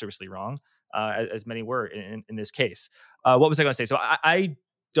disastrously wrong, as many were in this case. What was I going to say? So I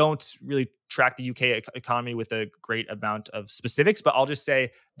don't really track the UK economy with a great amount of specifics, but I'll just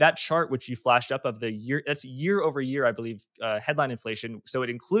say that chart which you flashed up of the year, that's year over year, I believe, headline inflation. So it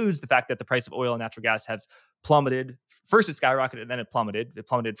includes the fact that the price of oil and natural gas has plummeted. First it skyrocketed, and then it plummeted. It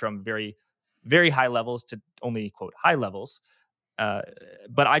plummeted from very, very high levels to only, quote, high levels.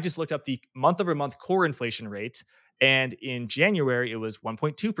 But I just looked up the month over month core inflation rate, and in January it was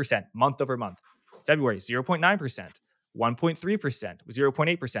 1.2% month over month. February 0.9%. 1.3%,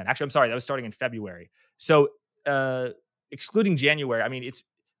 0.8%. Actually, I'm sorry, that was starting in February. So excluding January, I mean, it's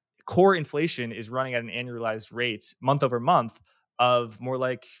core inflation is running at an annualized rate month over month of more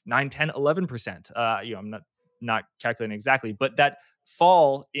like 9, 10, 11%. I'm not calculating exactly, but that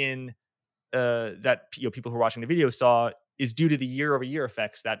fall in that people who are watching the video saw is due to the year over year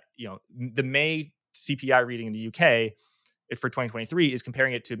effects that, the May CPI reading in the UK for 2023 is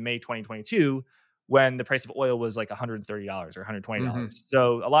comparing it to May 2022, when the price of oil was like $130 or $120. Mm-hmm.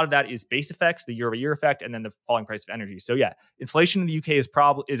 So a lot of that is base effects, the year-over-year effect, and then the falling price of energy. So yeah, inflation in the UK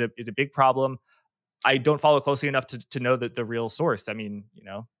is a big problem. I don't follow closely enough to know that the real source. I mean,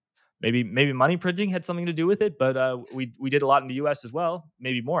 maybe money printing had something to do with it, but we did a lot in the US as well,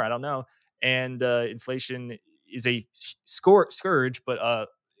 maybe more, I don't know. And inflation is a scourge, but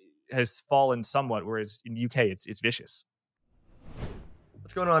has fallen somewhat, whereas in the UK it's vicious.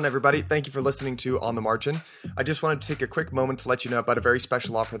 What's going on, everybody? Thank you for listening to On the Margin. I just wanted to take a quick moment to let you know about a very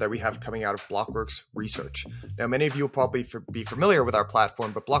special offer that we have coming out of Blockworks Research. Now, many of you will probably be familiar with our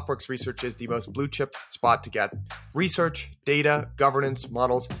platform, but Blockworks Research is the most blue chip spot to get research, data, governance,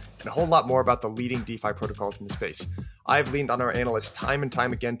 models, and a whole lot more about the leading DeFi protocols in the space. I've leaned on our analysts time and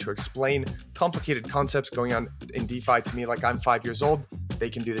time again to explain complicated concepts going on in DeFi to me like I'm 5 years old.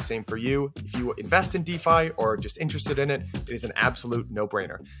 They can do the same for you. If you invest in DeFi or are just interested in it, it is an absolute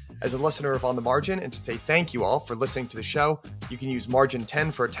no-brainer. As a listener of On the Margin, and to say thank you all for listening to the show, you can use Margin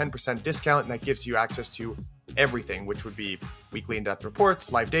 10 for a 10% discount, and that gives you access to everything, which would be weekly in-depth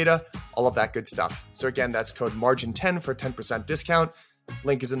reports, live data, all of that good stuff. So again, that's code MARGIN10 for 10% discount.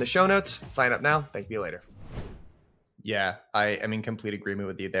 Link is in the show notes. Sign up now. Thank you later. Yeah, I'm in complete agreement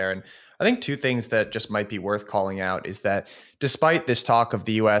with you there. And I think two things that just might be worth calling out is that despite this talk of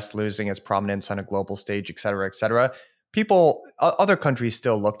the US losing its prominence on a global stage, et cetera, other countries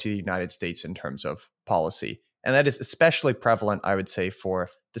still look to the United States in terms of policy. And that is especially prevalent, I would say, for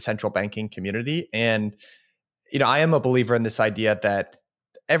the central banking community. And, I am a believer in this idea that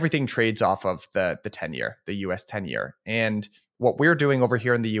everything trades off of the 10-year, the US 10-year. And what we're doing over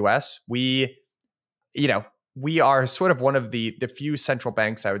here in the US, we are sort of one of the few central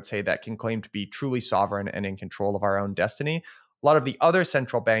banks, I would say, that can claim to be truly sovereign and in control of our own destiny. A lot of the other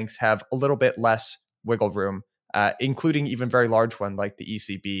central banks have a little bit less wiggle room, including even very large one like the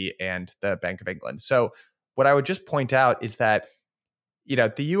ECB and the Bank of England. So what I would just point out is that,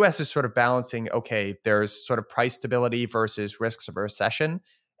 the US is sort of balancing, okay, there's sort of price stability versus risks of a recession.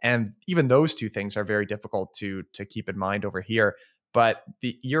 And even those two things are very difficult to keep in mind over here. But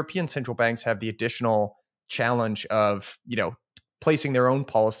the European central banks have the additional challenge of, placing their own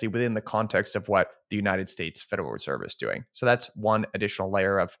policy within the context of what the United States Federal Reserve is doing. So that's one additional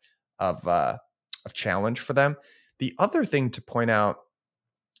layer of challenge for them. The other thing to point out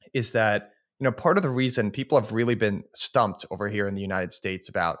is that, part of the reason people have really been stumped over here in the United States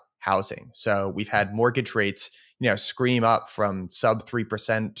about housing. So we've had mortgage rates, scream up from sub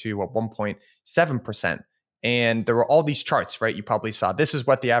 3% to 1.7%. And there were all these charts, right? You probably saw this is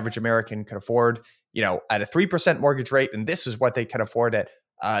what the average American could afford, at a 3% mortgage rate, and this is what they can afford at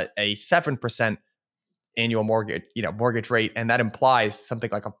a 7% annual mortgage rate, and that implies something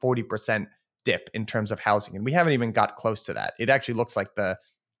like a 40% dip in terms of housing. And we haven't even got close to that. It actually looks like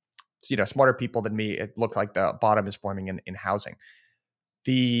smarter people than me, it looked like the bottom is forming in housing.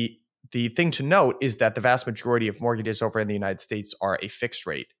 The thing to note is that the vast majority of mortgages over in the United States are a fixed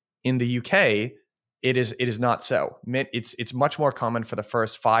rate. In the UK, it is not so. It's much more common for the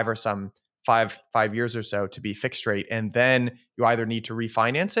first five years or so to be fixed rate, and then you either need to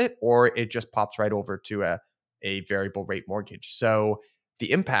refinance it or it just pops right over to a variable rate mortgage. So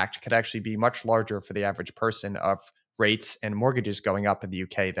the impact could actually be much larger for the average person of rates and mortgages going up in the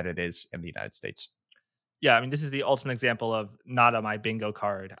UK than it is in the United States. Yeah, I mean, this is the ultimate example of not on my bingo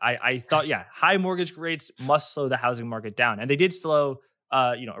card. I thought, high mortgage rates must slow the housing market down, and they did slow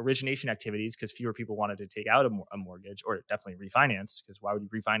origination activities because fewer people wanted to take out a mortgage or definitely refinance, because why would you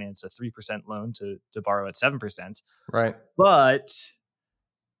refinance a 3% loan to borrow at 7%? Right. But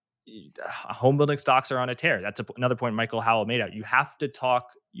home building stocks are on a tear. That's another point Michael Howell made out. You have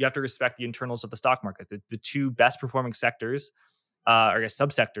to respect the internals of the stock market. The two best performing sectors, or I guess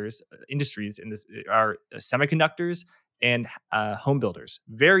subsectors, industries in this are semiconductors and home builders.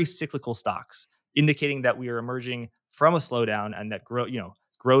 Very cyclical stocks, indicating that we are emerging from a slowdown and that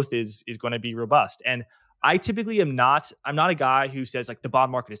growth is going to be robust. And I typically I'm not a guy who says like the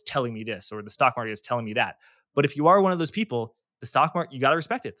bond market is telling me this or the stock market is telling me that. But if you are one of those people, the stock market, you got to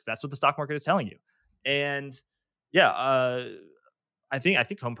respect it. That's what the stock market is telling you. And I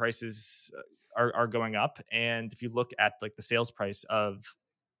think home prices are going up. And if you look at like the sales price of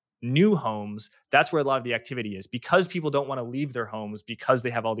new homes, that's where a lot of the activity is, because people don't want to leave their homes because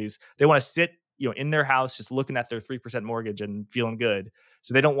they have they want to sit, in their house, just looking at their 3% mortgage and feeling good.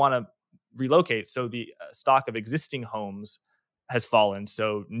 So they don't want to relocate. So the stock of existing homes has fallen.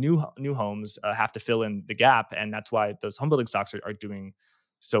 So new homes have to fill in the gap. And that's why those home building stocks are doing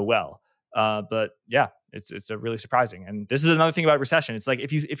so well. But yeah, it's a really surprising. And this is another thing about recession. It's like,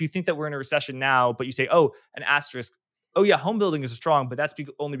 if you think that we're in a recession now, but you say, oh, an asterisk, oh yeah, home building is strong, but that's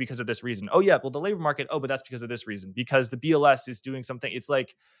only because of this reason. Oh yeah, well, the labor market, oh, but that's because of this reason, because the BLS is doing something. It's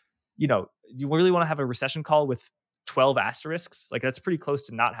like, you really want to have a recession call with 12 asterisks? Like, that's pretty close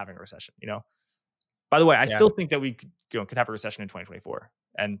to not having a recession, By the way, I still think that we could have a recession in 2024,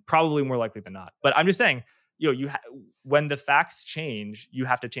 and probably more likely than not. But I'm just saying, when the facts change, you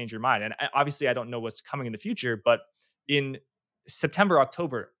have to change your mind. And obviously, I don't know what's coming in the future, but in September,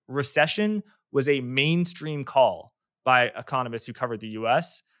 October, recession was a mainstream call by economists who covered the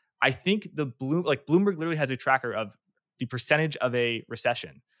U.S. I think Bloomberg literally has a tracker of the percentage of a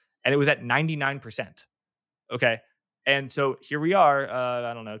recession, and it was at 99%. Okay. And so here we are,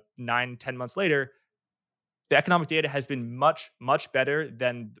 I don't know, 9-10 months later, the economic data has been much, much better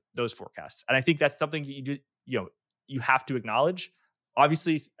than those forecasts. And I think that's something you have to acknowledge.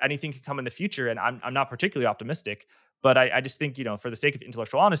 Obviously, anything can come in the future, and I'm not particularly optimistic, but I just think, for the sake of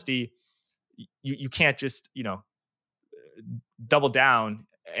intellectual honesty, you can't just, double down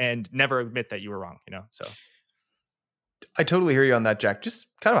and never admit that you were wrong, so. I totally hear you on that, Jack. Just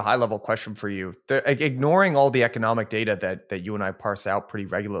kind of a high level question for you. Ignoring all the economic data that you and I parse out pretty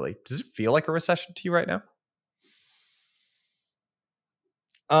regularly, does it feel like a recession to you right now?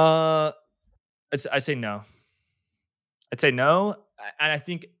 Uh, I'd say no. I'd say no, and I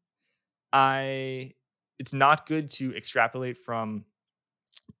think I it's not good to extrapolate from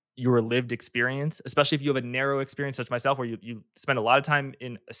your lived experience, especially if you have a narrow experience such as myself, where you spend a lot of time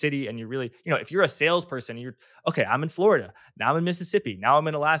in a city and you really, if you're a salesperson, you're okay, I'm in Florida, now I'm in Mississippi, now I'm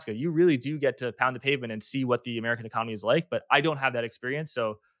in Alaska. You really do get to pound the pavement and see what the American economy is like. But I don't have that experience.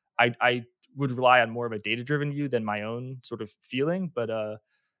 So I would rely on more of a data driven view than my own sort of feeling. But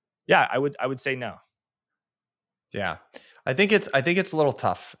yeah, I would say no. Yeah. I think it's a little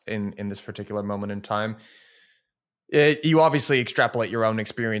tough in this particular moment in time. You obviously extrapolate your own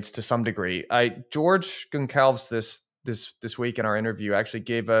experience to some degree. George Goncalves this week in our interview actually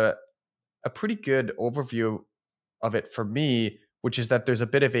gave a pretty good overview of it for me, which is that there's a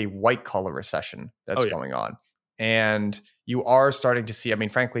bit of a white collar recession Oh that's yeah. going on. And you are starting to see, I mean,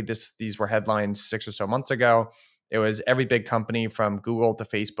 frankly, these were headlines 6 or so months ago. It was every big company from Google to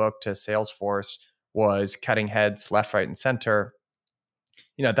Facebook to Salesforce was cutting heads left, right, and center.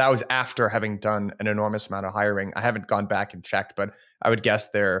 That was after having done an enormous amount of hiring. I haven't gone back and checked, but I would guess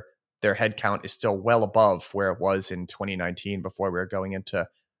their headcount is still well above where it was in 2019 before we were going into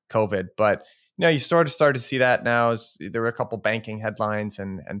COVID. But you started to see that now. There were a couple banking headlines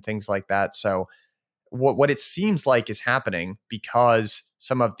and things like that. So what it seems like is happening, because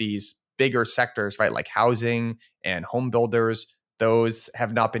some of these bigger sectors, right, like housing and home builders, those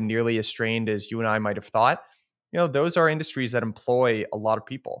have not been nearly as strained as you and I might have thought. Those are industries that employ a lot of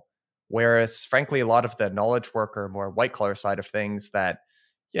people. Whereas, frankly, a lot of the knowledge worker, more white collar side of things that,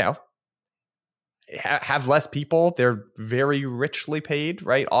 you know, have less people, they're very richly paid,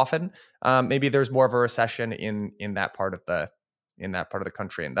 right? Often, maybe there's more of a recession in that part of the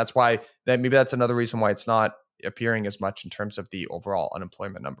country, and that's why that's another reason why it's not appearing as much in terms of the overall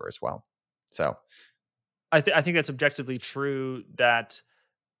unemployment number as well. So, I think that's objectively true that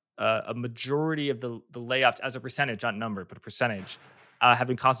a majority of the layoffs, as a percentage, not number, but a percentage, have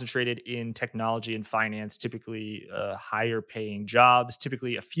been concentrated in technology and finance, typically higher paying jobs,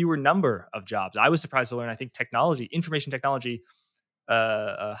 typically a fewer number of jobs. I was surprised to learn, I think information technology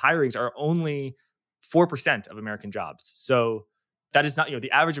hirings are only 4% of American jobs. So that is not,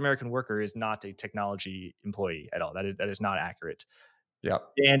 the average American worker is not a technology employee at all. That is not accurate. yeah.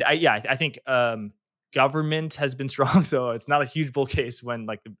 And I think government has been strong, so it's not a huge bull case when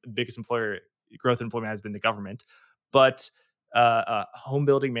like the biggest employer growth in employment has been the government. But home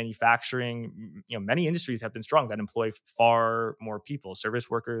building, manufacturing, many industries have been strong that employ far more people, service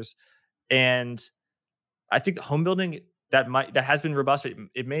workers, and I think home building that has been robust, but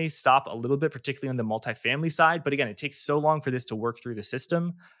it may stop a little bit, particularly on the multifamily side. But again, it takes so long for this to work through the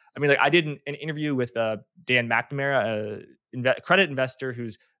system. I mean, like I did an interview with Dan McNamara, a credit investor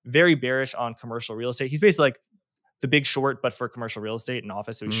who's very bearish on commercial real estate. He's basically like the Big Short, but for commercial real estate and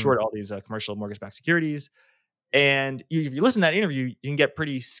office. So he's short all these commercial mortgage-backed securities. And if you listen to that interview, you can get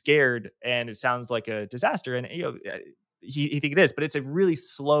pretty scared, and it sounds like a disaster. And he think it is, but it's a really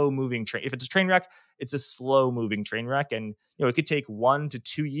slow moving train. If it's a train wreck, it's a slow moving train wreck, and it could take 1 to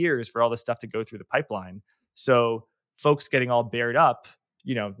 2 years for all this stuff to go through the pipeline. So folks getting all bared up,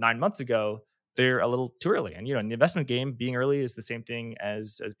 9 months ago, they're a little too early. And in the investment game, being early is the same thing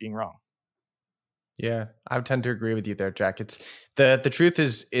as being wrong. Yeah, I would tend to agree with you there, Jack. It's the truth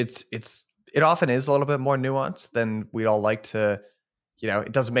is it often is a little bit more nuanced than we'd all like to.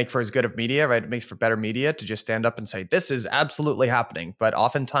 It doesn't make for as good of media, right? It makes for better media to just stand up and say, this is absolutely happening. But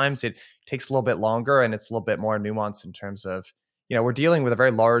oftentimes it takes a little bit longer, and it's a little bit more nuanced in terms of, we're dealing with a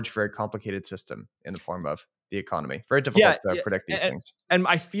very large, very complicated system in the form of the economy. Very difficult to predict these things. And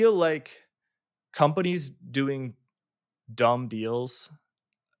I feel like companies doing dumb deals,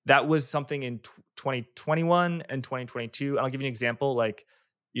 that was something in 2021 and 2022. And I'll give you an example, like,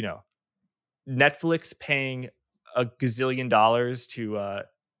 Netflix paying a gazillion dollars to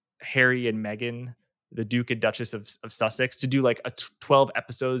Harry and Meghan, the Duke and Duchess of Sussex, to do like 12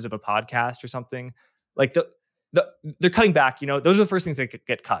 episodes of a podcast or something. Like they're cutting back. Those are the first things that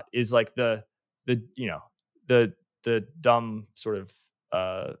get cut. Is like the dumb sort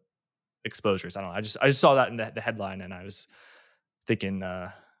of exposures. I don't know. I just saw that in the headline, and I was thinking.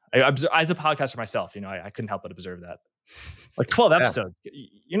 As a podcaster myself, I couldn't help but observe that. Like 12 episodes. Yeah.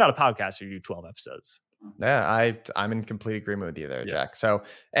 You're not a podcaster. You do 12 episodes. Yeah, I'm in complete agreement with you there, Jack. So,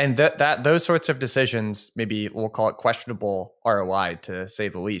 and that those sorts of decisions, maybe we'll call it questionable ROI to say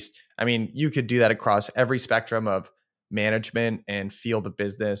the least. I mean, you could do that across every spectrum of management and field of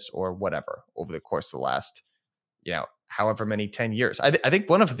business or whatever over the course of the last, however many 10 years. I think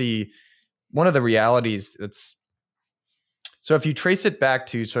one of the realities that's, so if you trace it back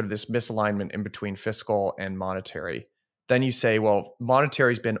to sort of this misalignment in between fiscal and monetary, then you say, well,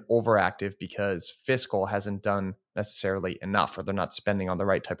 monetary's been overactive because fiscal hasn't done necessarily enough, or they're not spending on the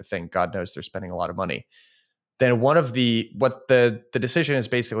right type of thing. God knows they're spending a lot of money. Then what the decision has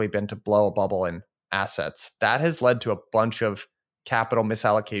basically been to blow a bubble in assets. That has led to a bunch of capital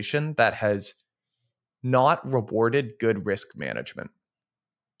misallocation that has not rewarded good risk management.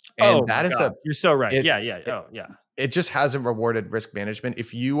 And that is you're so right. Yeah. It just hasn't rewarded risk management.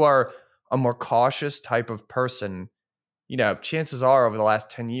 If you are a more cautious type of person, chances are over the last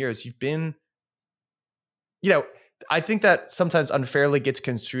 10 years, you've been, I think that sometimes unfairly gets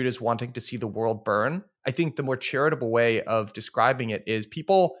construed as wanting to see the world burn. I think the more charitable way of describing it is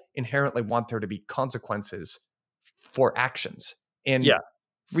people inherently want there to be consequences for actions. And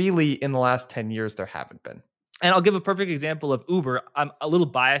really in the last 10 years, there haven't been. And I'll give a perfect example of Uber. I'm a little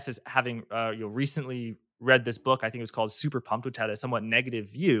biased as having recently read this book. I think it was called Super Pumped, which had a somewhat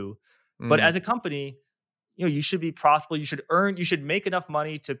negative view. But as a company, you should be profitable. You should make enough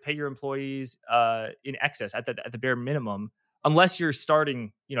money to pay your employees in excess at the bare minimum, unless you're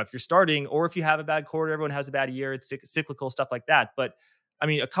starting, if you're starting, or if you have a bad quarter, everyone has a bad year, it's cyclical, stuff like that. But I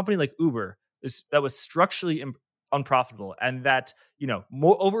mean, a company like Uber that was structurally unprofitable, and that,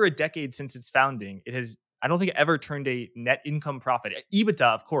 more over a decade since its founding, I don't think it ever turned a net income profit. EBITDA,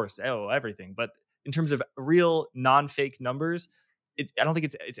 of course, everything. But in terms of real non-fake numbers, I don't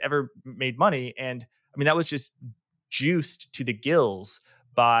think it's ever made money. And I mean, that was just juiced to the gills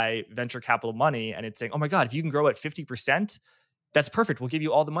by venture capital money. And it's saying, oh my God, if you can grow at 50%, that's perfect. We'll give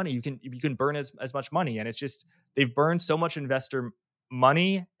you all the money. You can burn as much money. And it's just, they've burned so much investor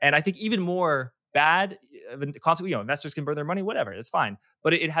money. And I think even more bad consequences, investors can burn their money, whatever, it's fine.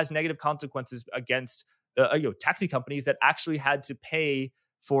 But it has negative consequences against the taxi companies that actually had to pay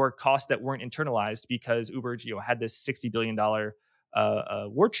for costs that weren't internalized because Uber, had this $60 billion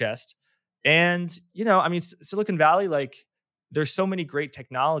war chest. And, I mean, Silicon Valley, like, there's so many great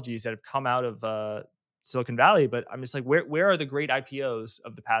technologies that have come out of Silicon Valley, but I'm just like, where are the great IPOs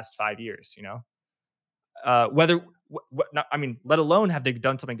of the past 5 years? Let alone have they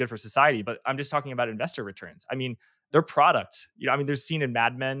done something good for society, but I'm just talking about investor returns. I mean, their product, there's scene in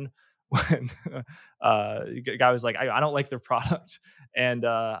Mad Men when the guy was like, I don't like their product. And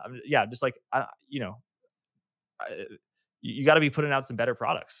just like, you got to be putting out some better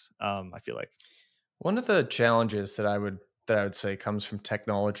products. I feel like one of the challenges that I would say comes from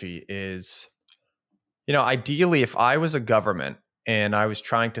technology is, ideally, if I was a government and I was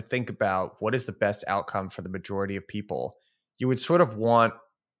trying to think about what is the best outcome for the majority of people, you would sort of want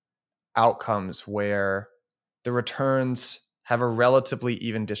outcomes where the returns have a relatively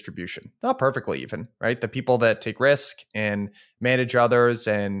even distribution, not perfectly even, right? The people that take risk and manage others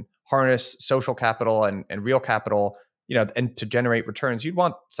and harness social capital and real capital, and to generate returns, you'd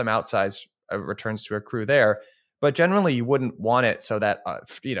want some outsized returns to accrue there. But generally, you wouldn't want it so that,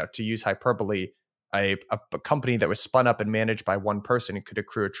 to use hyperbole, a company that was spun up and managed by one person could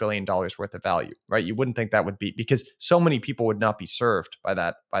accrue $1 trillion worth of value, right? You wouldn't think that would be, because so many people would not be served by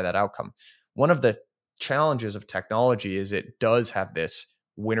that outcome. One of the challenges of technology is it does have this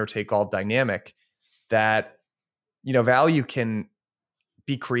winner take all dynamic that, value can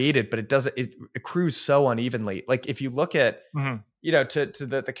be created, but it accrues so unevenly. Like if you look at, to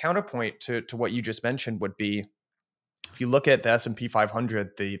the counterpoint to what you just mentioned would be, if you look at the S&P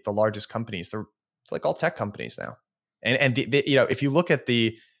 500, the largest companies, they're like all tech companies now. And if you look at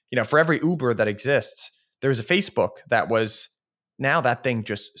for every Uber that exists, there's a Facebook now that thing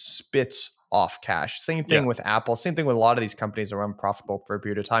just spits off cash. Same thing with Apple, same thing with a lot of these companies that are unprofitable for a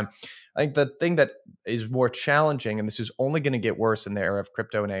period of time. I think the thing that is more challenging, and this is only going to get worse in the era of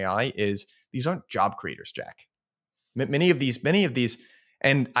crypto and AI, is these aren't job creators, Jack. Many of these,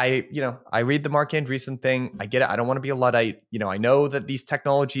 and I read the Mark Andreessen thing. I get it. I don't want to be a Luddite. I know that these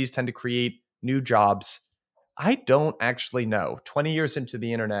technologies tend to create new jobs. I don't actually know. 20 years into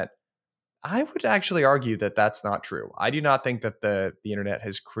the internet, I would actually argue that that's not true. I do not think that the internet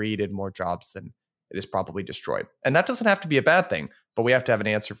has created more jobs than it has probably destroyed. And that doesn't have to be a bad thing, but we have to have an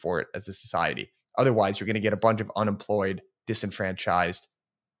answer for it as a society. Otherwise, you're going to get a bunch of unemployed, disenfranchised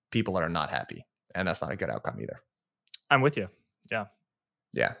people that are not happy. And that's not a good outcome either. I'm with you. Yeah.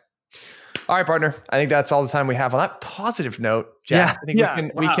 Yeah. All right, partner. I think that's all the time we have on that positive note. Jack, I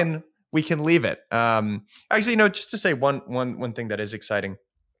think we can leave it. Actually, just to say one thing that is exciting.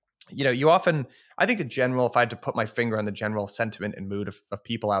 You often, I think if I had to put my finger on the general sentiment and mood of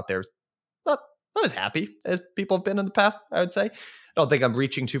people out there, not as happy as people have been in the past, I would say. I don't think I'm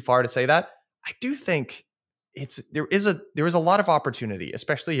reaching too far to say that. I do think there is a lot of opportunity,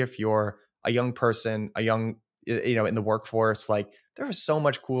 especially if you're a young person, in the workforce. Like, there is so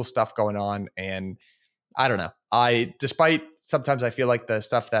much cool stuff going on, and I don't know. Despite sometimes I feel like the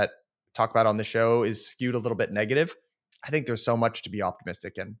stuff that talk about on the show is skewed a little bit negative, I think there's so much to be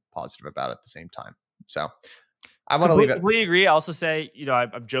optimistic and positive about at the same time. So I want to leave it. Completely agree. I also say,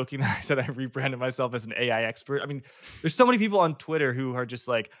 I'm joking that I said I rebranded myself as an AI expert. I mean, there's so many people on Twitter who are just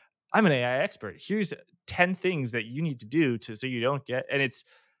like, I'm an AI expert. Here's 10 things that you need to do so you don't get. And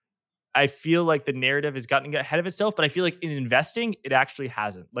I feel like the narrative has gotten ahead of itself, but I feel like in investing, it actually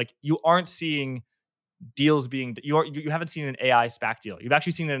hasn't. Like, you aren't seeing deals you haven't seen an AI SPAC deal. You've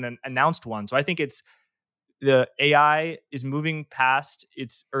actually seen an announced one. So I think the AI is moving past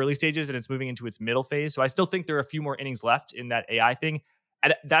its early stages and it's moving into its middle phase. So I still think there are a few more innings left in that AI thing.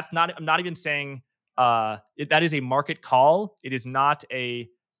 And I'm not even saying that is a market call. It is not a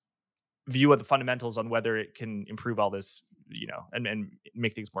view of the fundamentals on whether it can improve all this, and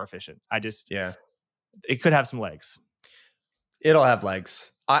make things more efficient. It could have some legs. It'll have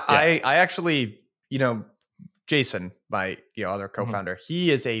legs. I actually, Jason, my other co-founder,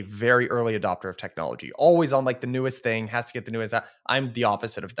 he is a very early adopter of technology, always on like the newest thing, has to get the newest. I'm the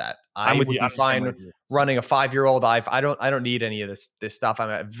opposite of that. I would be fine running a 5-year-old. I don't need any of this stuff. I'm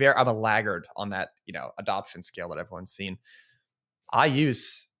a laggard on that adoption scale that everyone's seen. I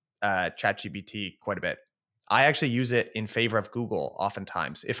use ChatGPT quite a bit. I actually use it in favor of Google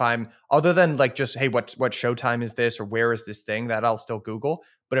oftentimes. If I'm, other than like just, hey, what showtime is this, or where is this thing, that I'll still Google.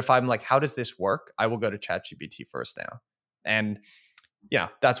 But if I'm like, how does this work? I will go to ChatGPT first now. And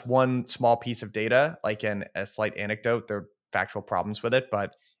that's one small piece of data, like a slight anecdote. There are factual problems with it,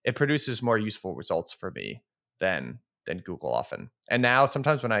 but it produces more useful results for me than Google often. And now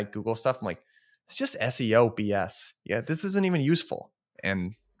sometimes when I Google stuff, I'm like, it's just SEO BS. Yeah, this isn't even useful.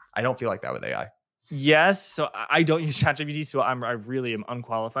 And I don't feel like that with AI. Yes, so I don't use ChatGPT, so I really am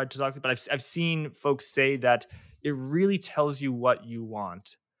unqualified to talk to. But I've seen folks say that it really tells you what you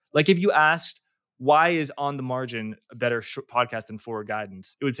want. Like, if you asked, why is On the Margin a better podcast than Forward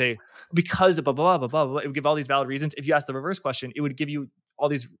Guidance, it would say because of blah blah blah blah blah. It would give all these valid reasons. If you ask the reverse question, it would give you all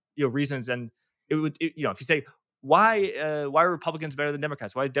these reasons, and it would if you say why are Republicans better than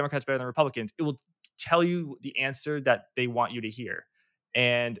Democrats? Why are Democrats better than Republicans? It will tell you the answer that they want you to hear.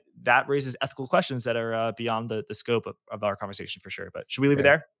 And that raises ethical questions that are beyond the scope of our conversation for sure. But should we leave it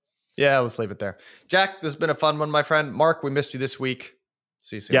there? Yeah, let's leave it there. Jack, this has been a fun one, my friend. Mark, we missed you this week.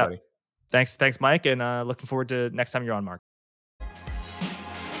 See you soon, buddy. Thanks, Mike. And looking forward to next time you're on, Mark.